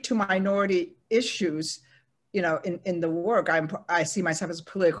speak to minority issues, in the work. I see myself as a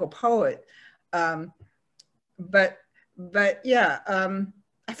political poet, but yeah,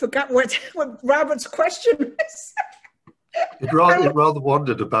 I forgot what Robert's question was. It rather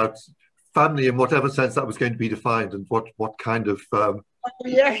wandered about family in whatever sense that was going to be defined, and what kind of.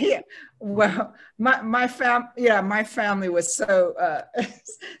 Yeah. Well, my family was so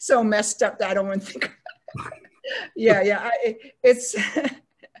so messed up that I don't want to think.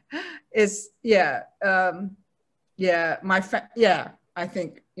 I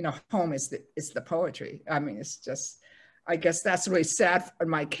think home is the poetry. I mean, it's just, I guess that's really sad in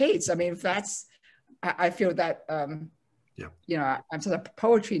my case. I mean, if that's, I feel that I'm sort of a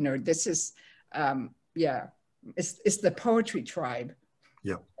poetry nerd. This is it's the poetry tribe.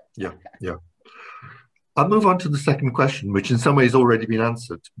 Yeah. I'll move on to the second question, which in some ways already been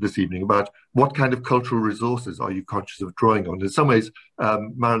answered this evening, about what kind of cultural resources are you conscious of drawing on? In some ways,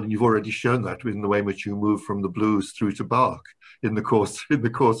 Marilyn, you've already shown that in the way in which you move from the blues through to Bach in the course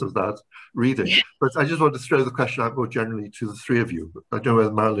of that reading. Yeah. But I just want to throw the question out more generally to the three of you. I don't know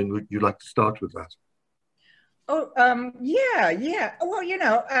whether Marilyn, would you like to start with that? Oh, yeah. Well,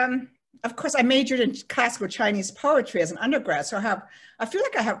 of course, I majored in classical Chinese poetry as an undergrad, so I feel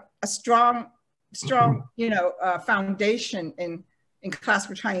like I have a strong, foundation in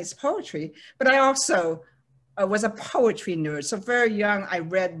classical Chinese poetry. But I also was a poetry nerd. So very young, I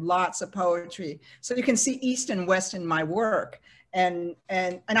read lots of poetry. So you can see East and West in my work, and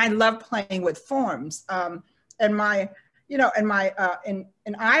I love playing with forms. In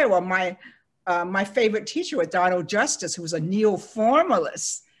Iowa, my favorite teacher was Donald Justice, who was a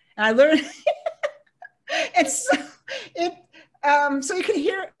neo-formalist. And I learned, and so you can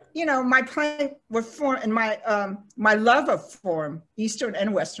hear, my playing with form and my love of form, Eastern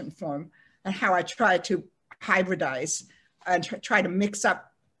and Western form, and how I try to hybridize and try to mix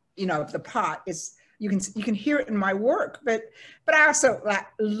up, the pot is, you can hear it in my work. But I also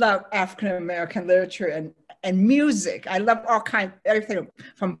love African American literature and music. I love everything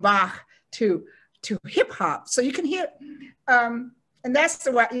from Bach to hip hop. So you can hear. And that's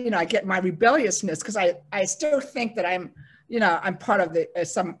the way, I get my rebelliousness, because I still think that I'm part of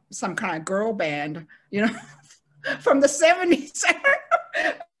some kind of girl band, from the 70s.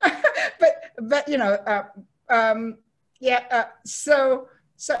 but So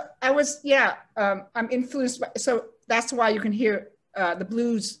I was, I'm influenced by, so that's why you can hear the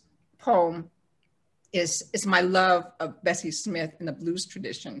blues poem is my love of Bessie Smith in the blues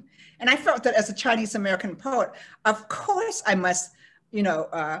tradition. And I felt that as a Chinese American poet, of course I must,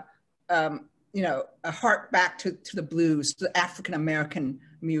 hark back to the blues, to the African American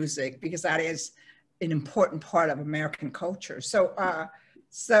music, because that is an important part of American culture. So I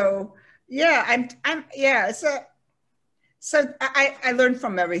learned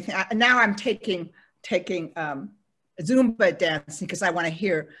from everything. Now I'm taking Zumba dancing because I want to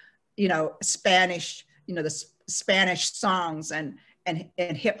hear, Spanish, the Spanish songs and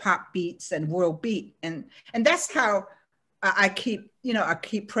hip hop beats and world beat, and that's how I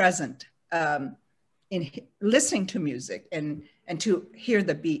keep present in listening to music and to hear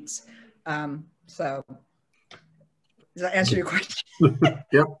the beats. So does that answer your question?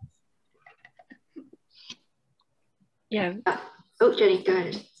 Yep. Yeah. Oh, Jenny, go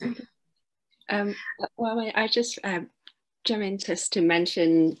ahead. Well, I just jump in just to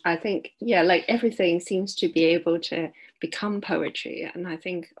mention, I think, like everything seems to be able to become poetry. And I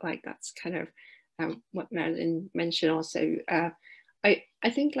think like that's kind of what Marilyn mentioned also. I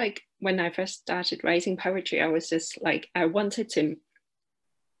think like when I first started writing poetry, I was just like, I wanted to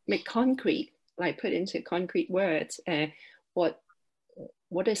make concrete, like put into concrete words,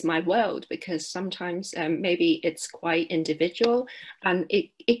 what is my world, because sometimes maybe it's quite individual, and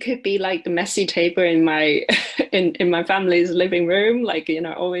it could be like the messy table in my in my family's living room, like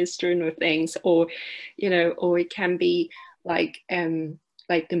always strewn with things, or or it can be like the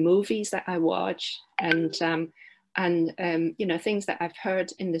movies that I watch, and things that I've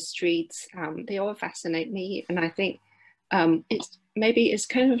heard in the streets. They all fascinate me, and I think it's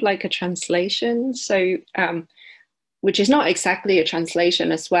kind of like a translation. So which is not exactly a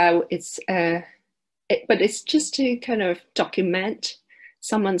translation as well. It's but it's just to kind of document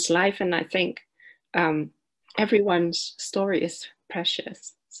someone's life, and I think everyone's story is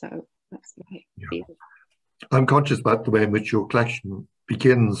precious. So that's my feeling. I'm conscious about the way in which your collection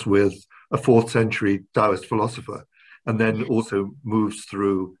begins with a 4th century Taoist philosopher, and then also moves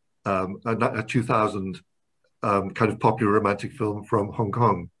through a 2000 kind of popular romantic film from Hong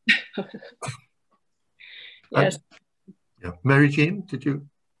Kong. Yes. Mary Chin, did you?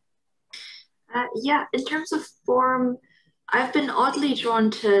 In terms of form, I've been oddly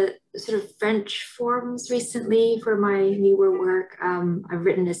drawn to sort of French forms recently for my newer work. I've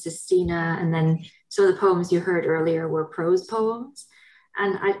written a sestina, and then some of the poems you heard earlier were prose poems.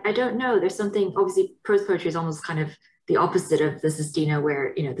 And I don't know, there's something, obviously prose poetry is almost kind of the opposite of the sestina,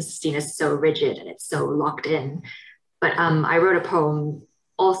 where, the sestina is so rigid and it's so locked in. But I wrote a poem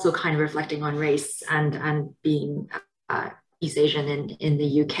also kind of reflecting on race and being East Asian in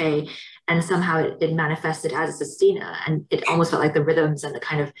the UK, and somehow it manifested as a sestina, and it almost felt like the rhythms and the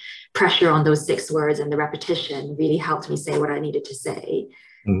kind of pressure on those 6 words and the repetition really helped me say what I needed to say.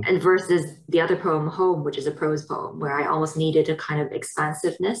 And versus the other poem, Home, which is a prose poem, where I almost needed a kind of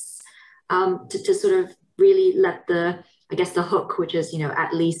expansiveness to sort of really let the hook, which is,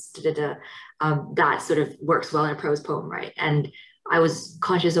 at least that sort of works well in a prose poem, right? And I was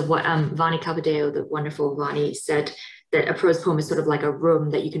conscious of what Vani Capodeo, the wonderful Vani, said, that a prose poem is sort of like a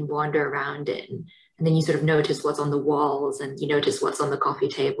room that you can wander around in. And then you sort of notice what's on the walls, and you notice what's on the coffee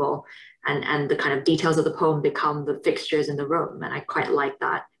table, and the kind of details of the poem become the fixtures in the room. And I quite like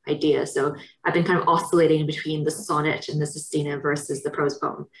that idea. So I've been kind of oscillating between the sonnet and the sestina versus the prose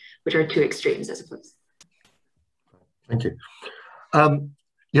poem, which are 2 extremes, I suppose. Thank you.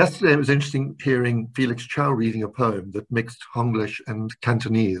 Yesterday it was interesting hearing Felix Chow reading a poem that mixed Honglish and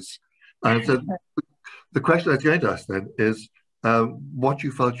Cantonese. So the question I was going to ask then is what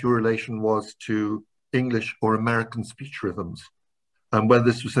you felt your relation was to English or American speech rhythms, and whether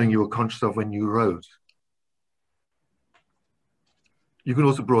this was something you were conscious of when you wrote. You can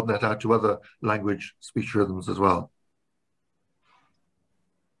also broaden that out to other language speech rhythms as well.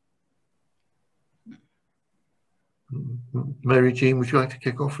 Mary Jean, would you like to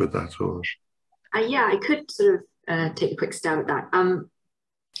kick off with that? Or? I could sort of take a quick stab at that.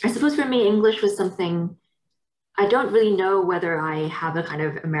 I suppose for me, English was something, I don't really know whether I have a kind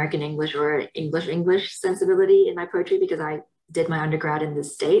of American English or English sensibility in my poetry, because I did my undergrad in the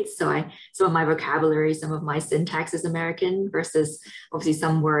States. So some of my vocabulary, some of my syntax is American, versus obviously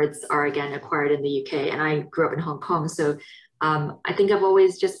some words are again acquired in the UK, and I grew up in Hong Kong. So I think I've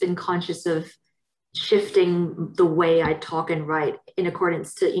always just been conscious of shifting the way I talk and write in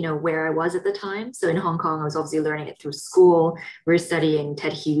accordance to, you know, where I was at the time. So in Hong Kong, I was obviously learning it through school. We were studying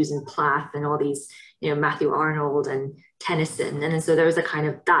Ted Hughes and Plath and all these, you know, Matthew Arnold and Tennyson. And then so there was a kind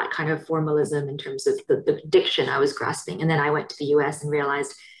of that kind of formalism in terms of the diction I was grasping. And then I went to the US and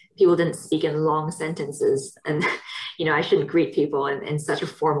realized people didn't speak in long sentences. And, you know, I shouldn't greet people in such a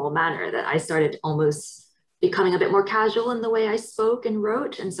formal manner, that I started almost becoming a bit more casual in the way I spoke and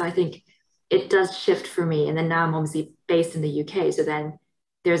wrote. And so I think it does shift for me. And then now I'm obviously based in the UK. So then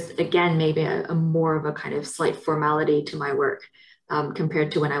there's, again, maybe a more of a kind of slight formality to my work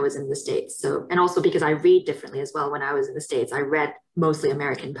compared to when I was in the States. So, and also because I read differently as well. When I was in the States, I read mostly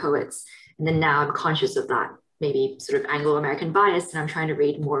American poets. And then now I'm conscious of that, maybe sort of Anglo-American bias, and I'm trying to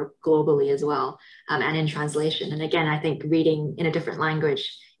read more globally as well, and in translation. And again, I think reading in a different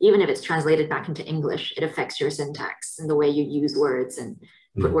language, even if it's translated back into English, it affects your syntax and the way you use words and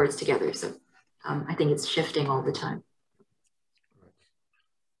put words together. So I think it's shifting all the time.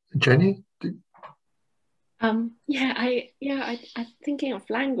 Jenny? I'm thinking of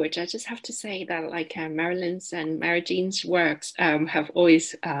language. I just have to say that like Marilyn's and Mary Jean's works have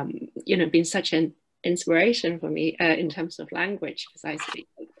always, been such an inspiration for me in terms of language, because I speak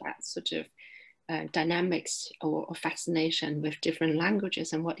like that sort of dynamics or fascination with different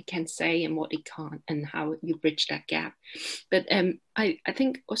languages and what it can say and what it can't, and how you bridge that gap. But I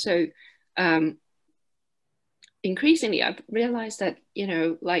think also increasingly I've realized that,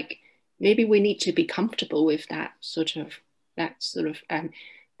 like maybe we need to be comfortable with that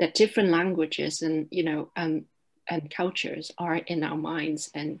that different languages and and cultures are in our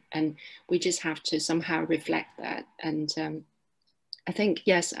minds, and we just have to somehow reflect that. And I think,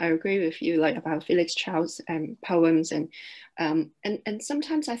 yes, I agree with you, like about Felix Chow's poems, and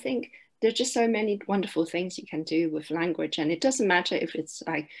sometimes I think there's just so many wonderful things you can do with language, and it doesn't matter if it's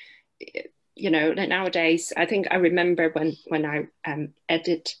like, nowadays. I think I remember when I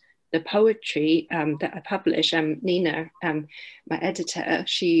edit the poetry that I publish, Nina, my editor,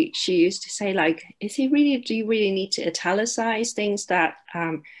 she used to say, like, do you really need to italicize things that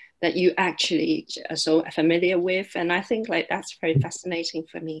that you actually are so familiar with? And I think like that's very fascinating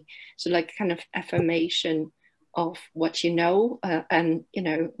for me. So like kind of affirmation of what you know and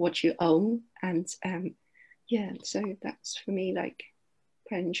what you own. And so that's for me like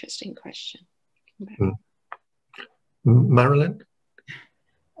quite an interesting question. Marilyn?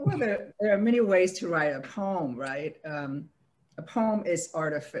 Well, there are many ways to write a poem, right? A poem is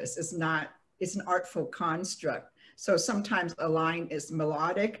artifice. It's an artful construct. So sometimes a line is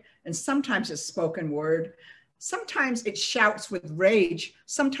melodic, and sometimes it's spoken word. Sometimes it shouts with rage.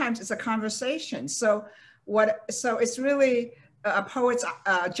 Sometimes it's a conversation. So it's really a poet's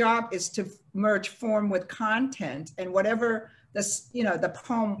job is to merge form with content, and whatever the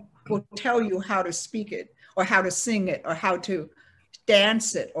poem will tell you how to speak it, or how to sing it, or how to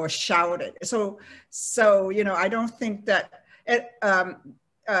dance it or shout it. So I don't think that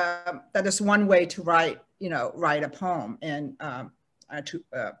that is one way to write a poem. And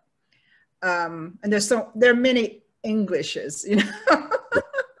there are many Englishes,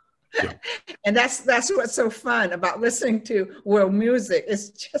 Yeah. And that's what's so fun about listening to world music. It's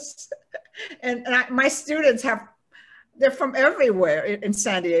just, my students they're from everywhere in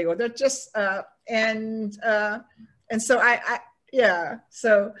San Diego. They're just and so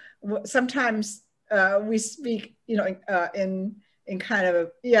so sometimes we speak, in kind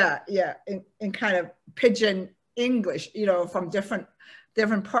of in kind of pidgin English, from different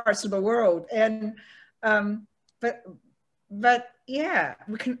parts of the world, and but yeah,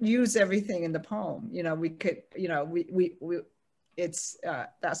 we can use everything in the poem. We could, it's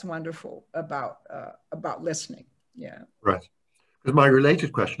that's wonderful about listening. Yeah. Right. Because my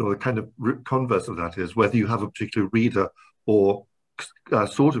related question, or the kind of converse of that, is whether you have a particular reader or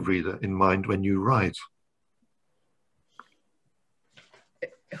sort of reader in mind when you write.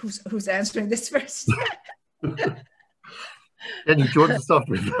 Who's answering this first? Jenny, do you want to start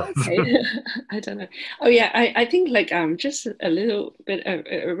with that? Okay. I don't know. Oh yeah, I think like just a little bit.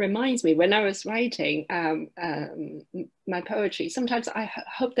 It reminds me when I was writing my poetry. Sometimes I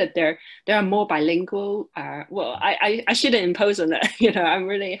hope that there are more bilingual. Well, I shouldn't impose on that. I'm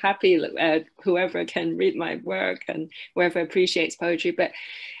really happy whoever can read my work and whoever appreciates poetry. But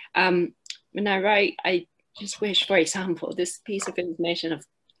when I write, I just wish, for example, this piece of information of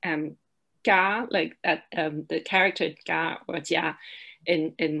Ga, like that, the character Ga or Jia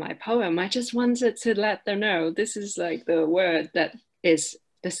in my poem, I just wanted to let them know this is like the word that is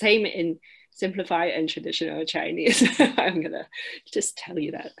the same in simplified and traditional Chinese. I'm gonna just tell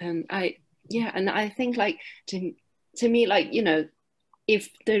you that. And I think like to me, like, if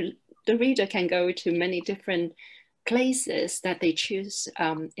the the reader can go to many different places that they choose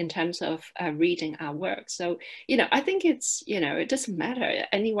in terms of reading our work. So, I think it's, it doesn't matter.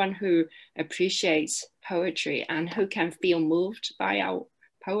 Anyone who appreciates poetry and who can feel moved by our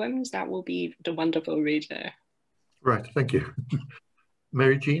poems, that will be the wonderful reader. Right, thank you.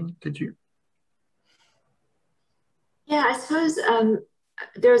 Mary Jean, did you? Yeah, I suppose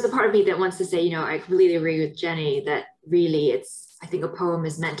there's a part of me that wants to say, I completely agree with Jenny that really I think a poem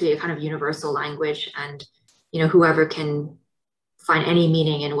is meant to be a kind of universal language, and, whoever can find any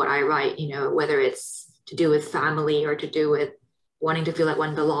meaning in what I write, whether it's to do with family or to do with wanting to feel like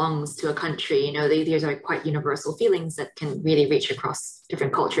one belongs to a country, these are quite universal feelings that can really reach across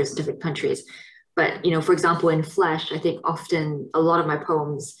different cultures, different countries. But, for example, in Flesh, I think often a lot of my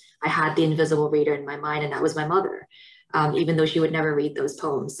poems, I had the invisible reader in my mind, and that was my mother. Even though she would never read those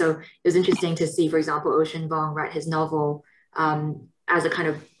poems. So it was interesting to see, for example, Ocean Vuong write his novel as a kind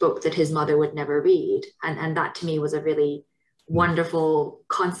of book that his mother would never read. And that to me was a really wonderful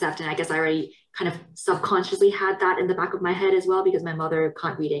concept. And I guess I already kind of subconsciously had that in the back of my head as well, because my mother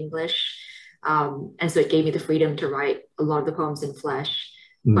can't read English. And so it gave me the freedom to write a lot of the poems in Flesh.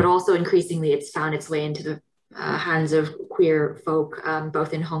 But also increasingly, it's found its way into the hands of queer folk,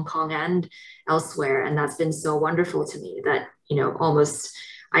 both in Hong Kong and elsewhere. And that's been so wonderful to me that, almost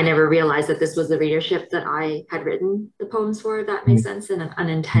I never realized that this was the readership that I had written the poems for, if that makes sense, and an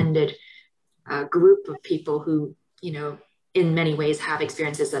unintended group of people who, in many ways have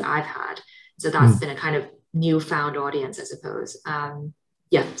experiences that I've had. So that's been a kind of newfound audience, I suppose.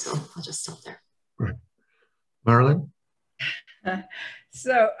 Yeah, so I'll just stop there. Right. Marilyn?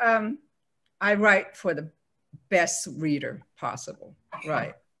 So I write for the best reader possible,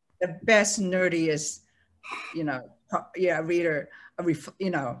 right? The best, nerdiest, reader,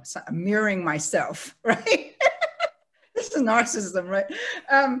 mirroring myself, right? This is narcissism, right?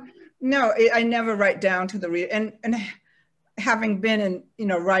 No, I never write down to the reader. And having been in,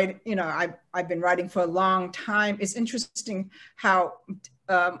 I've been writing for a long time. It's interesting how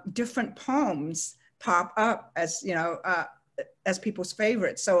different poems pop up as people's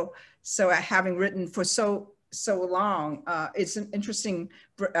favorites. So having written for so long, it's interesting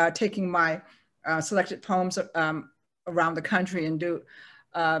taking my selected poems around the country and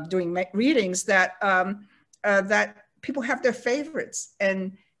doing readings that people have their favorites,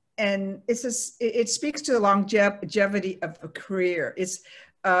 and it speaks to the longevity of a career. It's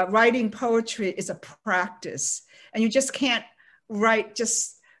writing poetry is a practice, and you just can't write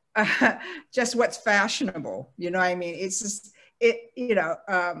just what's fashionable. You know what I mean? It's just I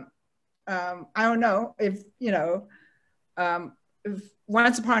don't know if if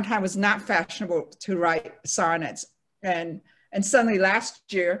once upon a time it was not fashionable to write sonnets, and suddenly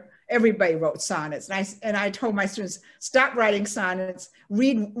last year everybody wrote sonnets, and I told my students, stop writing sonnets,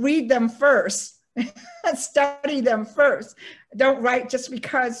 read them first, study them first. Don't write just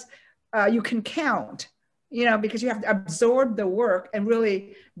because you can count, because you have to absorb the work and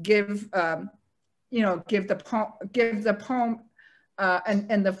really give the poem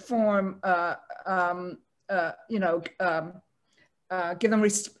and the form,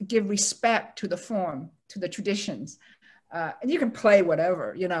 give respect to the form, to the traditions, and you can play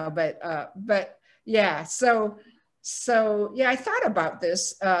whatever, but yeah. So yeah, I thought about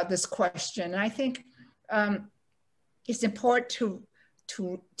this question, and I think it's important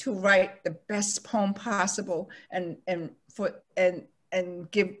to write the best poem possible, and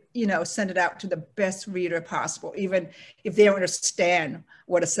give, send it out to the best reader possible, even if they don't understand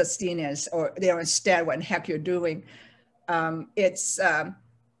what a sustine is, or they don't understand what in heck you're doing. But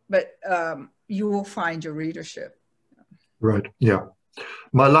you will find your readership. Right, yeah.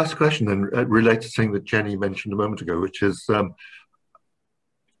 My last question then relates to something that Jenny mentioned a moment ago, which is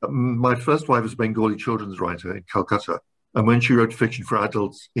my first wife was a Bengali children's writer in Calcutta. And when she wrote fiction for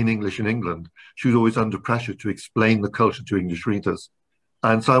adults in English in England, she was always under pressure to explain the culture to English readers.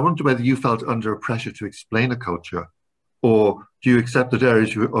 And so I wonder whether you felt under pressure to explain a culture, or do you accept that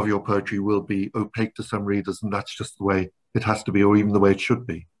areas of your poetry will be opaque to some readers, and that's just the way it has to be, or even the way it should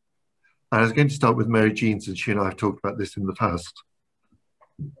be? And I was going to start with Mary Jean, since she and I have talked about this in the past.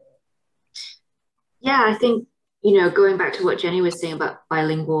 Yeah, I think, going back to what Jenny was saying about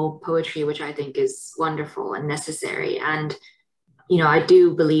bilingual poetry, which I think is wonderful and necessary. And, I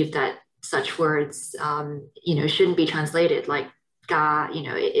do believe that such words, shouldn't be translated like ga,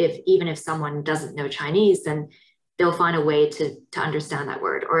 even if someone doesn't know Chinese, then they'll find a way to understand that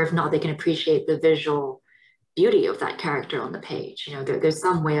word. Or if not, they can appreciate the visual beauty of that character on the page. You know, there's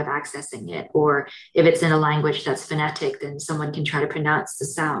some way of accessing it, or if it's in a language that's phonetic, then someone can try to pronounce the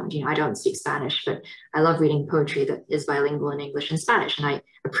sound. You know, I don't speak Spanish, but I love reading poetry that is bilingual in English and Spanish, and I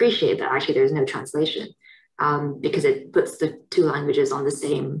appreciate that actually there's no translation, because it puts the two languages on the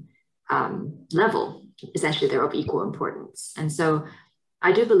same level. Essentially, they're of equal importance. And so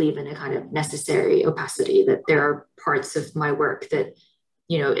I do believe in a kind of necessary opacity, that there are parts of my work that,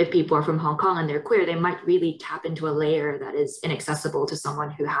 you know, if people are from Hong Kong and they're queer, they might really tap into a layer that is inaccessible to someone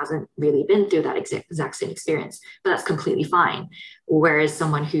who hasn't really been through that exact same experience. But that's completely fine. Whereas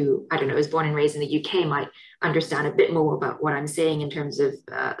someone who, I don't know, is born and raised in the UK might understand a bit more about what I'm saying in terms of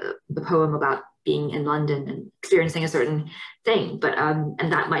the poem about being in London and experiencing a certain thing. But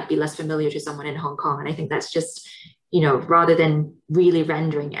and that might be less familiar to someone in Hong Kong. And I think that's just, you know, rather than really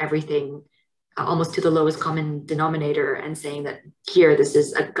rendering everything almost to the lowest common denominator and saying that here, this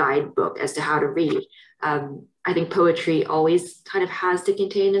is a guidebook as to how to read. I think poetry always kind of has to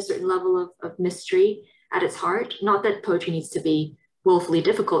contain a certain level of mystery at its heart. Not that poetry needs to be woefully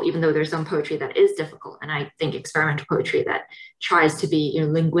difficult, even though there's some poetry that is difficult. And I think experimental poetry that tries to be, you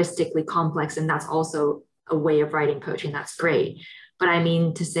know, linguistically complex, and that's also a way of writing poetry, and that's great. But I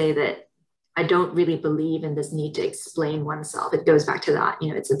mean to say that I don't really believe in this need to explain oneself. It goes back to that, you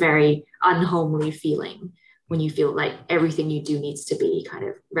know, it's a very unhomely feeling when you feel like everything you do needs to be kind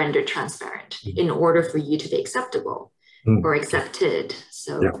of rendered transparent in order for you to be acceptable or accepted.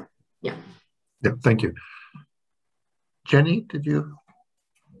 So, yeah. Thank you. Jenny, did you?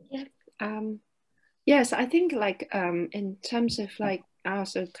 Yeah. Yes, I think like in terms of like, I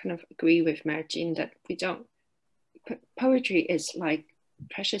also kind of agree with Marilyn Chin that we don't, poetry is like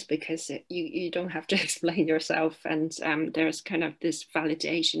precious because you don't have to explain yourself, and there's kind of this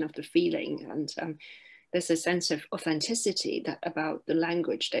validation of the feeling, and there's a sense of authenticity that about the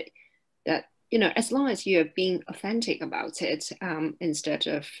language that you know, as long as you're being authentic about it, instead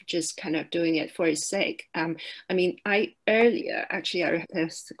of just kind of doing it for its sake. I mean,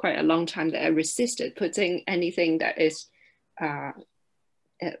 there's quite a long time that I resisted putting anything that is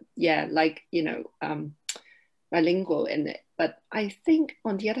like, you know, bilingual in it. But I think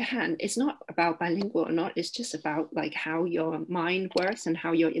on the other hand, it's not about bilingual or not, it's just about like how your mind works and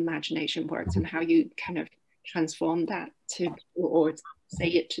how your imagination works and how you kind of transform that to, or say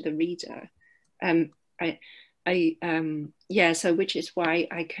it to the reader. So which is why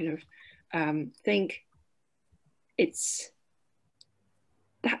I kind of think it's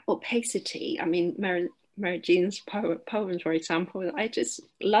that opacity. I mean, Marilyn Chin's poems, for example, I just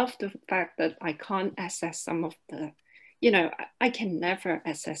love the fact that I can't assess some of the, you know, I can never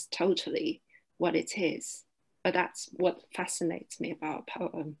assess totally what it is, but that's what fascinates me about a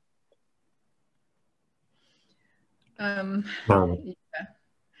poem. Yeah.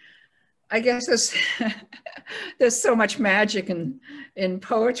 I guess there's so much magic in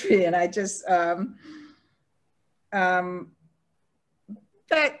poetry, and I just that,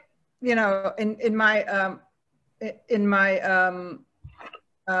 you know, in my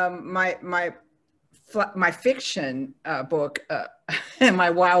my fiction book, in my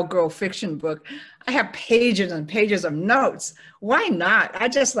Wild Girl fiction book, I have pages and pages of notes. Why not? I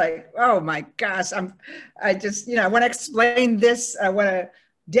just like, oh my gosh, I just, you know, I want to explain this. I want to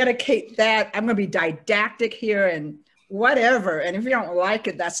dedicate that. I'm going to be didactic here and whatever. And if you don't like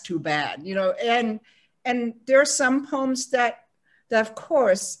it, that's too bad, you know. And there are some poems that of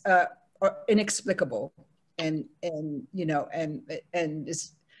course are inexplicable, and you know, and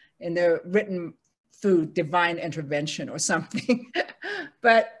they're written through divine intervention or something.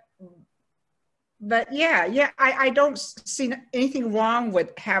 but yeah, I don't see anything wrong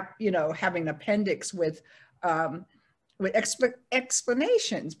with having an appendix with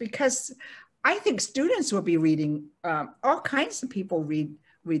explanations, because I think students will be reading, all kinds of people read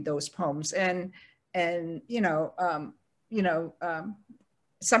those poems, and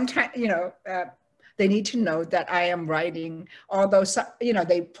sometimes, you know, they need to know that I am writing, although, you know,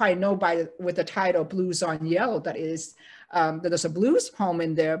 they probably know with the title Blues on Yellow, that there's a blues poem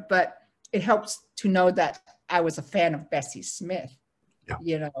in there, but it helps to know that I was a fan of Bessie Smith,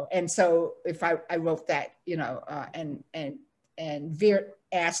 you know. And so if I wrote that, you know, and Veer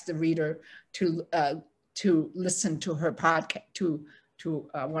asked the reader to listen to her podcast, to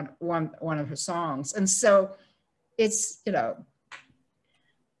one of her songs. And so it's, you know,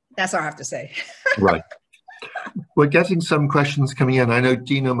 that's all I have to say. Right. We're getting some questions coming in. I know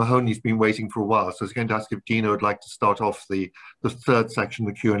Dino Mahoney's been waiting for a while, so I was going to ask if Dino would like to start off the third section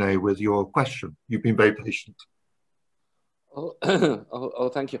of the Q&A with your question. You've been very patient. Oh,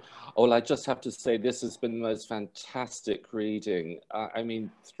 thank you. Well, I just have to say this has been the most fantastic reading. I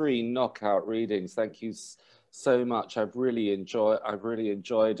mean, 3 knockout readings. Thank you so much. I've really enjoyed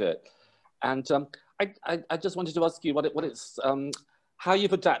it. And I just wanted to ask you how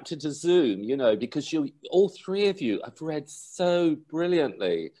you've adapted to Zoom, you know, because all three of you have read so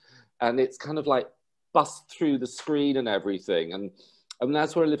brilliantly, and it's kind of like bust through the screen and everything. And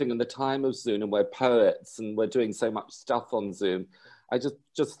as we're living in the time of Zoom and we're poets and we're doing so much stuff on Zoom, I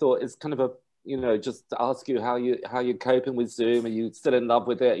just thought it's kind of a, you know, just to ask you how you're coping with Zoom. Are you still in love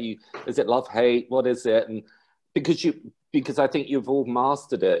with it? Is it love, hate? What is it? And because I think you've all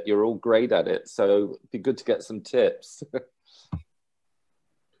mastered it, you're all great at it. So it'd be good to get some tips.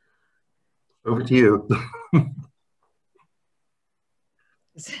 Over to you.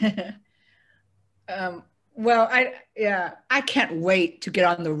 Well, I can't wait to get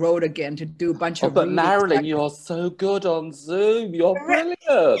on the road again to do a bunch of. But Marilyn, you're so good on Zoom. You're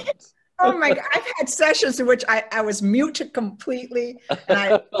brilliant. Oh my God! I've had sessions in which I was muted completely,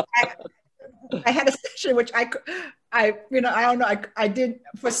 and I had a session in which I don't know, I did,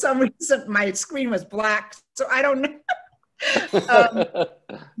 for some reason my screen was black, so I don't know.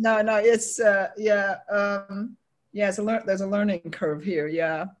 No, it's there's a learning curve here,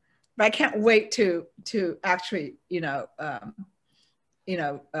 yeah. But I can't wait to actually, but I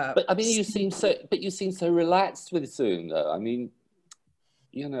mean, you seem so relaxed with Zoom, though. I mean,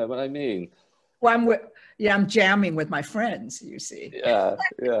 you know what I mean. Well, I'm jamming with my friends, you see. Yeah.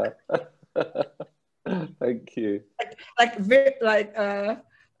 Thank you.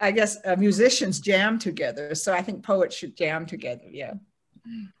 I guess musicians jam together, so I think poets should jam together. Yeah.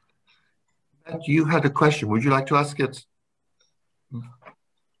 You had a question. Would you like to ask it?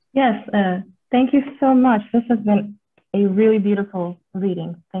 Yes. Thank you so much. This has been a really beautiful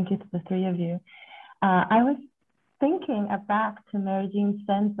reading. Thank you to the three of you. I was thinking back to Mary Jean's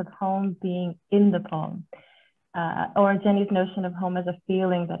sense of home being in the poem, or Jenny's notion of home as a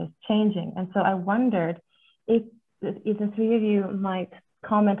feeling that is changing. And so I wondered if the three of you might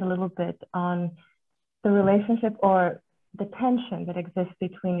comment a little bit on the relationship or the tension that exists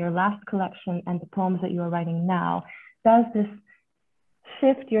between your last collection and the poems that you are writing now. Does this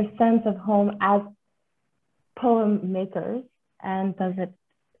shift your sense of home as poem makers, and does it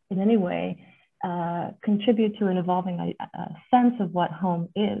in any way contribute to an evolving sense of what home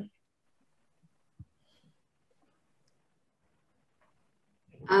is?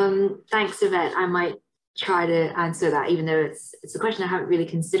 Thanks, Yvette. I might try to answer that, even though it's a question I haven't really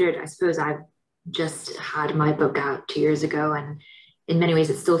considered. I suppose I've just had my book out 2 years ago, and in many ways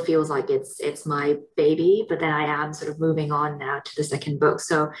it still feels like it's my baby, but then I am sort of moving on now to the second book.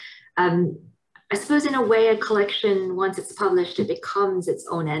 So I suppose in a way a collection, once it's published, it becomes its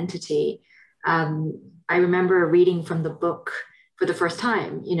own entity. I remember reading from the book for the first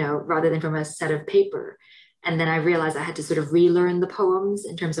time, rather than from a set of paper. And then I realized I had to sort of relearn the poems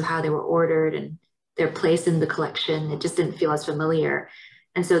in terms of how they were ordered and their place in the collection. It just didn't feel as familiar.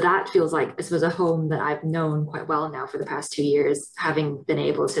 And so that feels like this was a home that I've known quite well now for the past 2 years, having been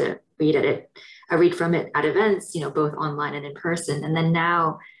able to read it. I read from it at events, both online and in person. And then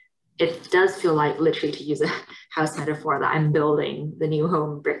now it does feel like, literally, to use a house metaphor, that I'm building the new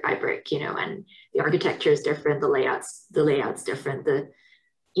home brick by brick, and the architecture is different, the layout's different, the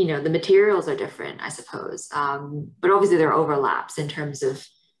materials are different, I suppose. But obviously there are overlaps in terms of,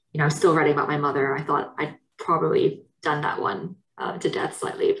 I'm still writing about my mother. I thought I'd probably done that one to death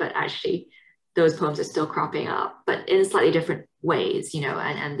slightly, but actually those poems are still cropping up, but in slightly different ways,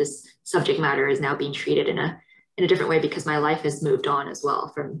 and this subject matter is now being treated in a different way because my life has moved on as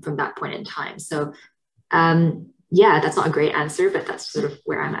well from that point in time. So yeah, that's not a great answer, but that's sort of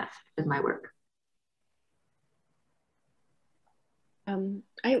where I'm at with my work.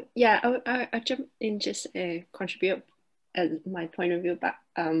 I jump in, just contribute my point of view, but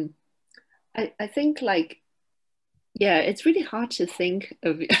I think it's really hard to think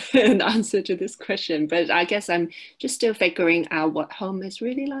of an answer to this question, but I guess I'm just still figuring out what home is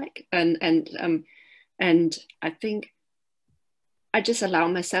really like, and I think I just allow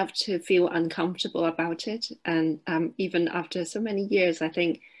myself to feel uncomfortable about it, and even after so many years, I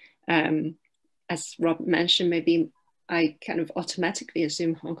think as Rob mentioned, maybe I kind of automatically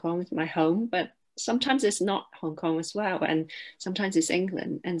assume Hong Kong is my home, but sometimes it's not Hong Kong as well. And sometimes it's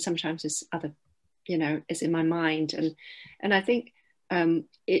England, and sometimes it's other, it's in my mind. And I think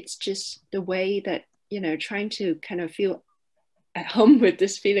it's just the way that, trying to kind of feel at home with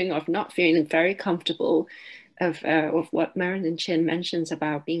this feeling of not feeling very comfortable, of what Marilyn Chin mentions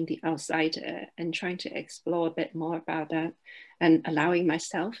about being the outsider, and trying to explore a bit more about that, and allowing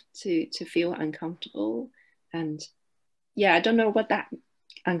myself to feel uncomfortable. And yeah, I don't know what that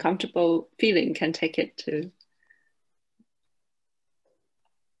uncomfortable feeling can take it to.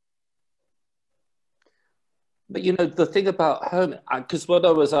 But you know, the thing about home, because what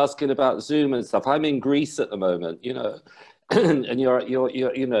I was asking about Zoom and stuff, I'm in Greece at the moment, you know, and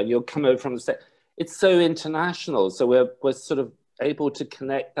you're coming over from the States. It's so international, so we're sort of able to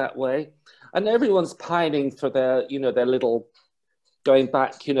connect that way, and everyone's pining for their, you know, their little going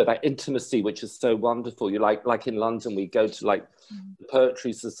back, you know, that intimacy, which is so wonderful. You like in London, we go to like the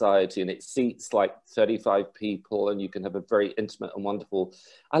Poetry Society, and it seats like 35 people, and you can have a very intimate and wonderful.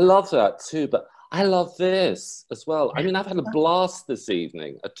 I love that too, but I love this as well. I mean, I've had a blast this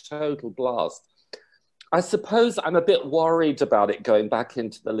evening, a total blast. I suppose I'm a bit worried about it going back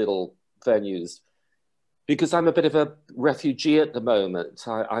into the little venues, because I'm a bit of a refugee at the moment.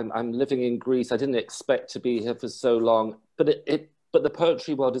 I'm living in Greece. I didn't expect to be here for so long, but but the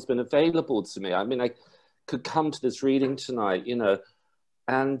poetry world has been available to me. I mean, I could come to this reading tonight, you know,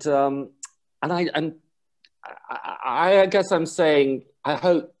 and I guess I'm saying, I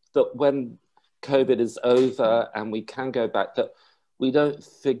hope that when COVID is over and we can go back, that we don't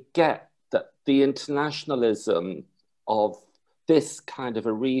forget that the internationalism of this kind of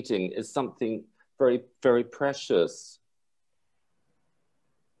a reading is something very, very precious.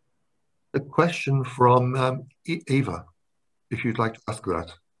 A question from Eva, if you'd like to ask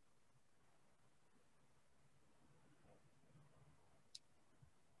that.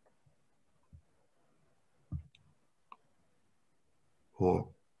 Or...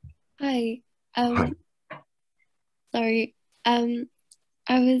 Hi. Hi. Sorry. I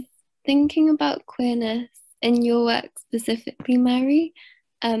was thinking about queerness in your work specifically, Mary.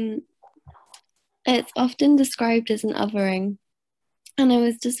 It's often described as an othering. And I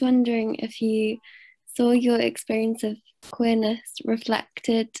was just wondering if you saw your experience of queerness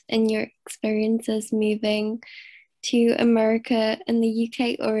reflected in your experiences moving to America and the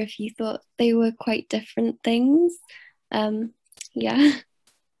UK, or if you thought they were quite different things. Yeah.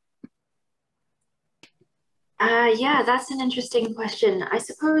 Yeah, that's an interesting question. I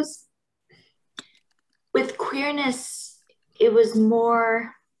suppose with queerness, it was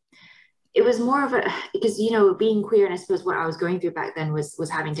more of a, because, you know, being queer, and I suppose what I was going through back then was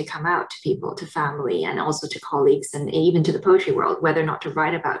having to come out to people, to family, and also to colleagues, and even to the poetry world, whether or not to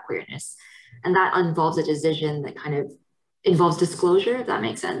write about queerness. And that involves a decision that kind of involves disclosure, if that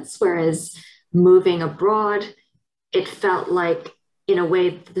makes sense. Whereas moving abroad, it felt like, in a way,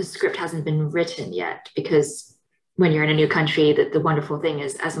 the script hasn't been written yet, because when you're in a new country, the wonderful thing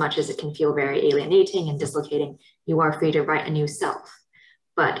is, as much as it can feel very alienating and dislocating, you are free to write a new self.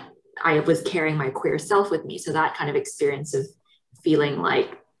 But I was carrying my queer self with me. So that kind of experience of feeling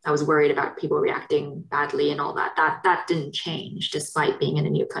like I was worried about people reacting badly and all that, that didn't change despite being in a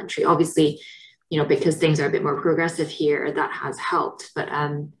new country. Obviously, you know, because things are a bit more progressive here, that has helped. But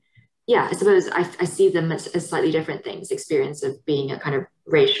yeah, I suppose I see them as slightly different things. Experience of being a kind of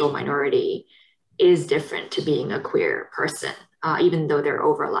racial minority is different to being a queer person, even though there are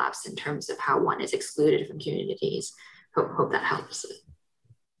overlaps in terms of how one is excluded from communities. Hope that helps.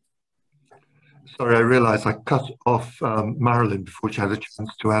 Sorry, I realized I cut off Marilyn before she had a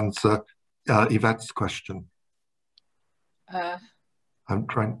chance to answer Yvette's question. I'm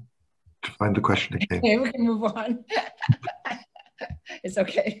trying to find the question again. Okay, we can move on. It's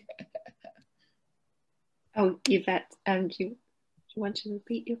okay. Oh, Yvette, do you want to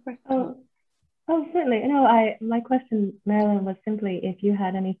repeat your question? Oh, certainly. No, my question, Marilyn, was simply if you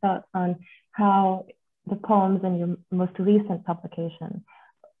had any thoughts on how the poems in your most recent publication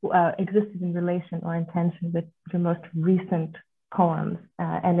existed in relation or in tension with your most recent poems,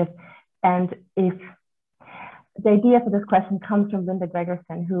 and if the idea for this question comes from Linda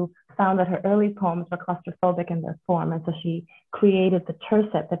Gregerson, who found that her early poems were claustrophobic in their form, and so she created the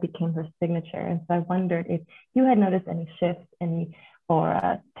tercet that became her signature. And so I wondered if you had noticed any shifts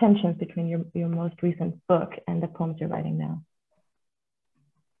or tensions between your most recent book and the poems you're writing now.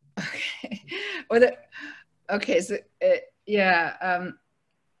 Okay. Well, okay. So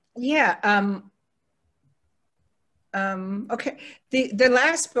okay. The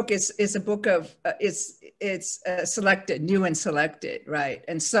last book is a book of it's selected, new and selected, right?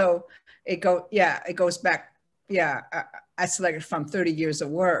 And so it goes back. Yeah, I selected from 30 years of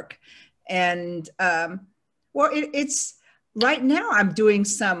work, and well, it's right now I'm doing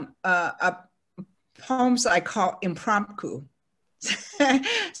some poems I call impromptu.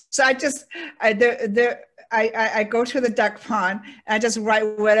 So I go to the duck pond and I just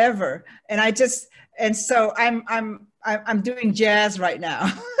write whatever, and so I'm doing jazz right now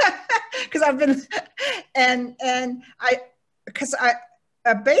because I've been because I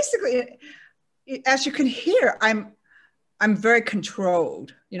basically, as you can hear, I'm very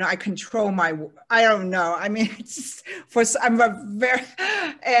controlled. You know, I control I don't know. I mean, it's just I'm a very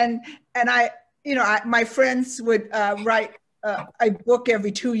and you know, my friends would write a book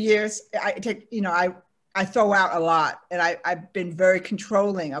every 2 years. I take, you know, I throw out a lot, and I've been very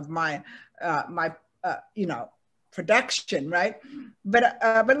controlling of my you know, production, right? But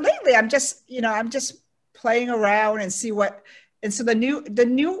lately I'm just, you know, I'm just playing around and see what, and so the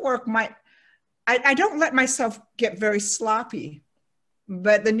new work might, I don't let myself get very sloppy,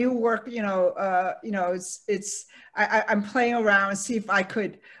 but the new work, you know, I'm playing around and see if I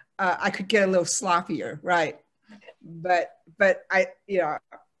could get a little sloppier, right? But you know,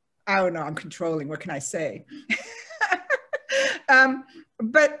 I don't know, I'm controlling, what can I say?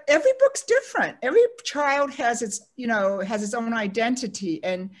 But every book's different. Every child has its, you know, has its own identity,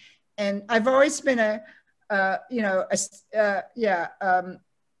 and I've always been you know,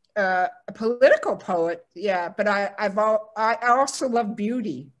 a political poet, yeah. But I also love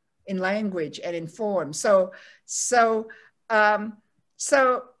beauty in language and in form. So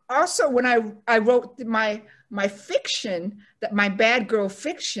also when I wrote my fiction, that my bad girl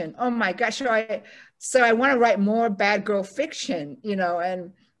fiction, oh my gosh, so I want to write more bad girl fiction, you know,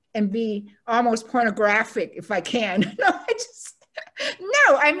 and be almost pornographic if I can. No,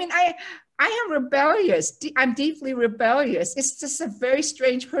 I mean, I am rebellious. I'm deeply rebellious. It's just a very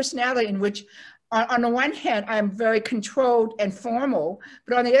strange personality in which, on the one hand, I am very controlled and formal,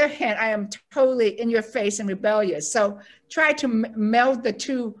 but on the other hand, I am totally in your face and rebellious. So try to meld the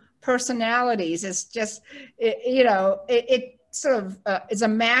two personalities. It's just, you know, it sort of is a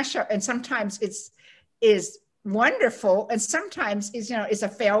mashup, and sometimes is wonderful, and sometimes is, you know, it's a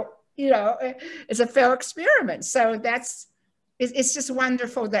failed, you know, it's a failed experiment. So it's just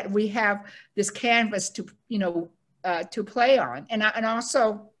wonderful that we have this canvas to, you know, to play on. And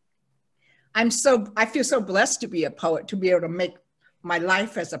also, I feel so blessed to be a poet, to be able to make my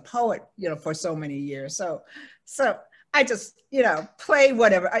life as a poet, you know, for so many years. So I just, you know, play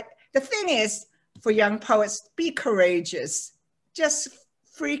whatever. The thing is, for young poets, be courageous. Just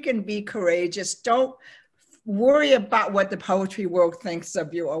freaking be courageous. Don't worry about what the poetry world thinks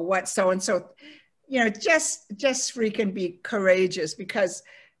of you or what so-and-so, you know, just freaking be courageous, because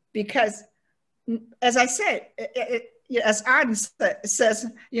as I said, as Arden says,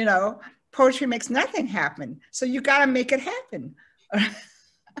 you know, poetry makes nothing happen. So you got to make it happen.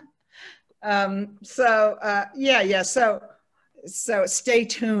 Yeah. So stay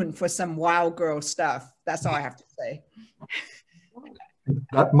tuned for some wild girl stuff. That's all I have to say.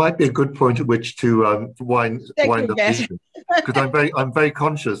 That might be a good point at which to wind up the evening, because I'm very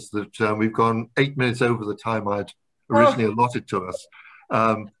conscious that we've gone 8 minutes over the time I'd originally allotted to us.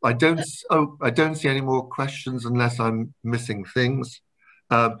 I don't see any more questions unless I'm missing things.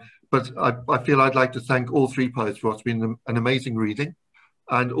 But I feel I'd like to thank all three poets for what's been an amazing reading,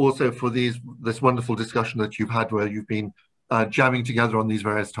 and also for this wonderful discussion that you've had, where you've been jamming together on these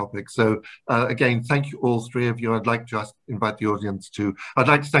various topics. So again, thank you all three of you. I'd like to invite the audience to, I'd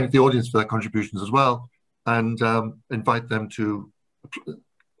like to thank the audience for their contributions as well, and invite them to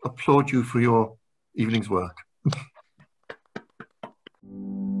applaud you for your evening's work.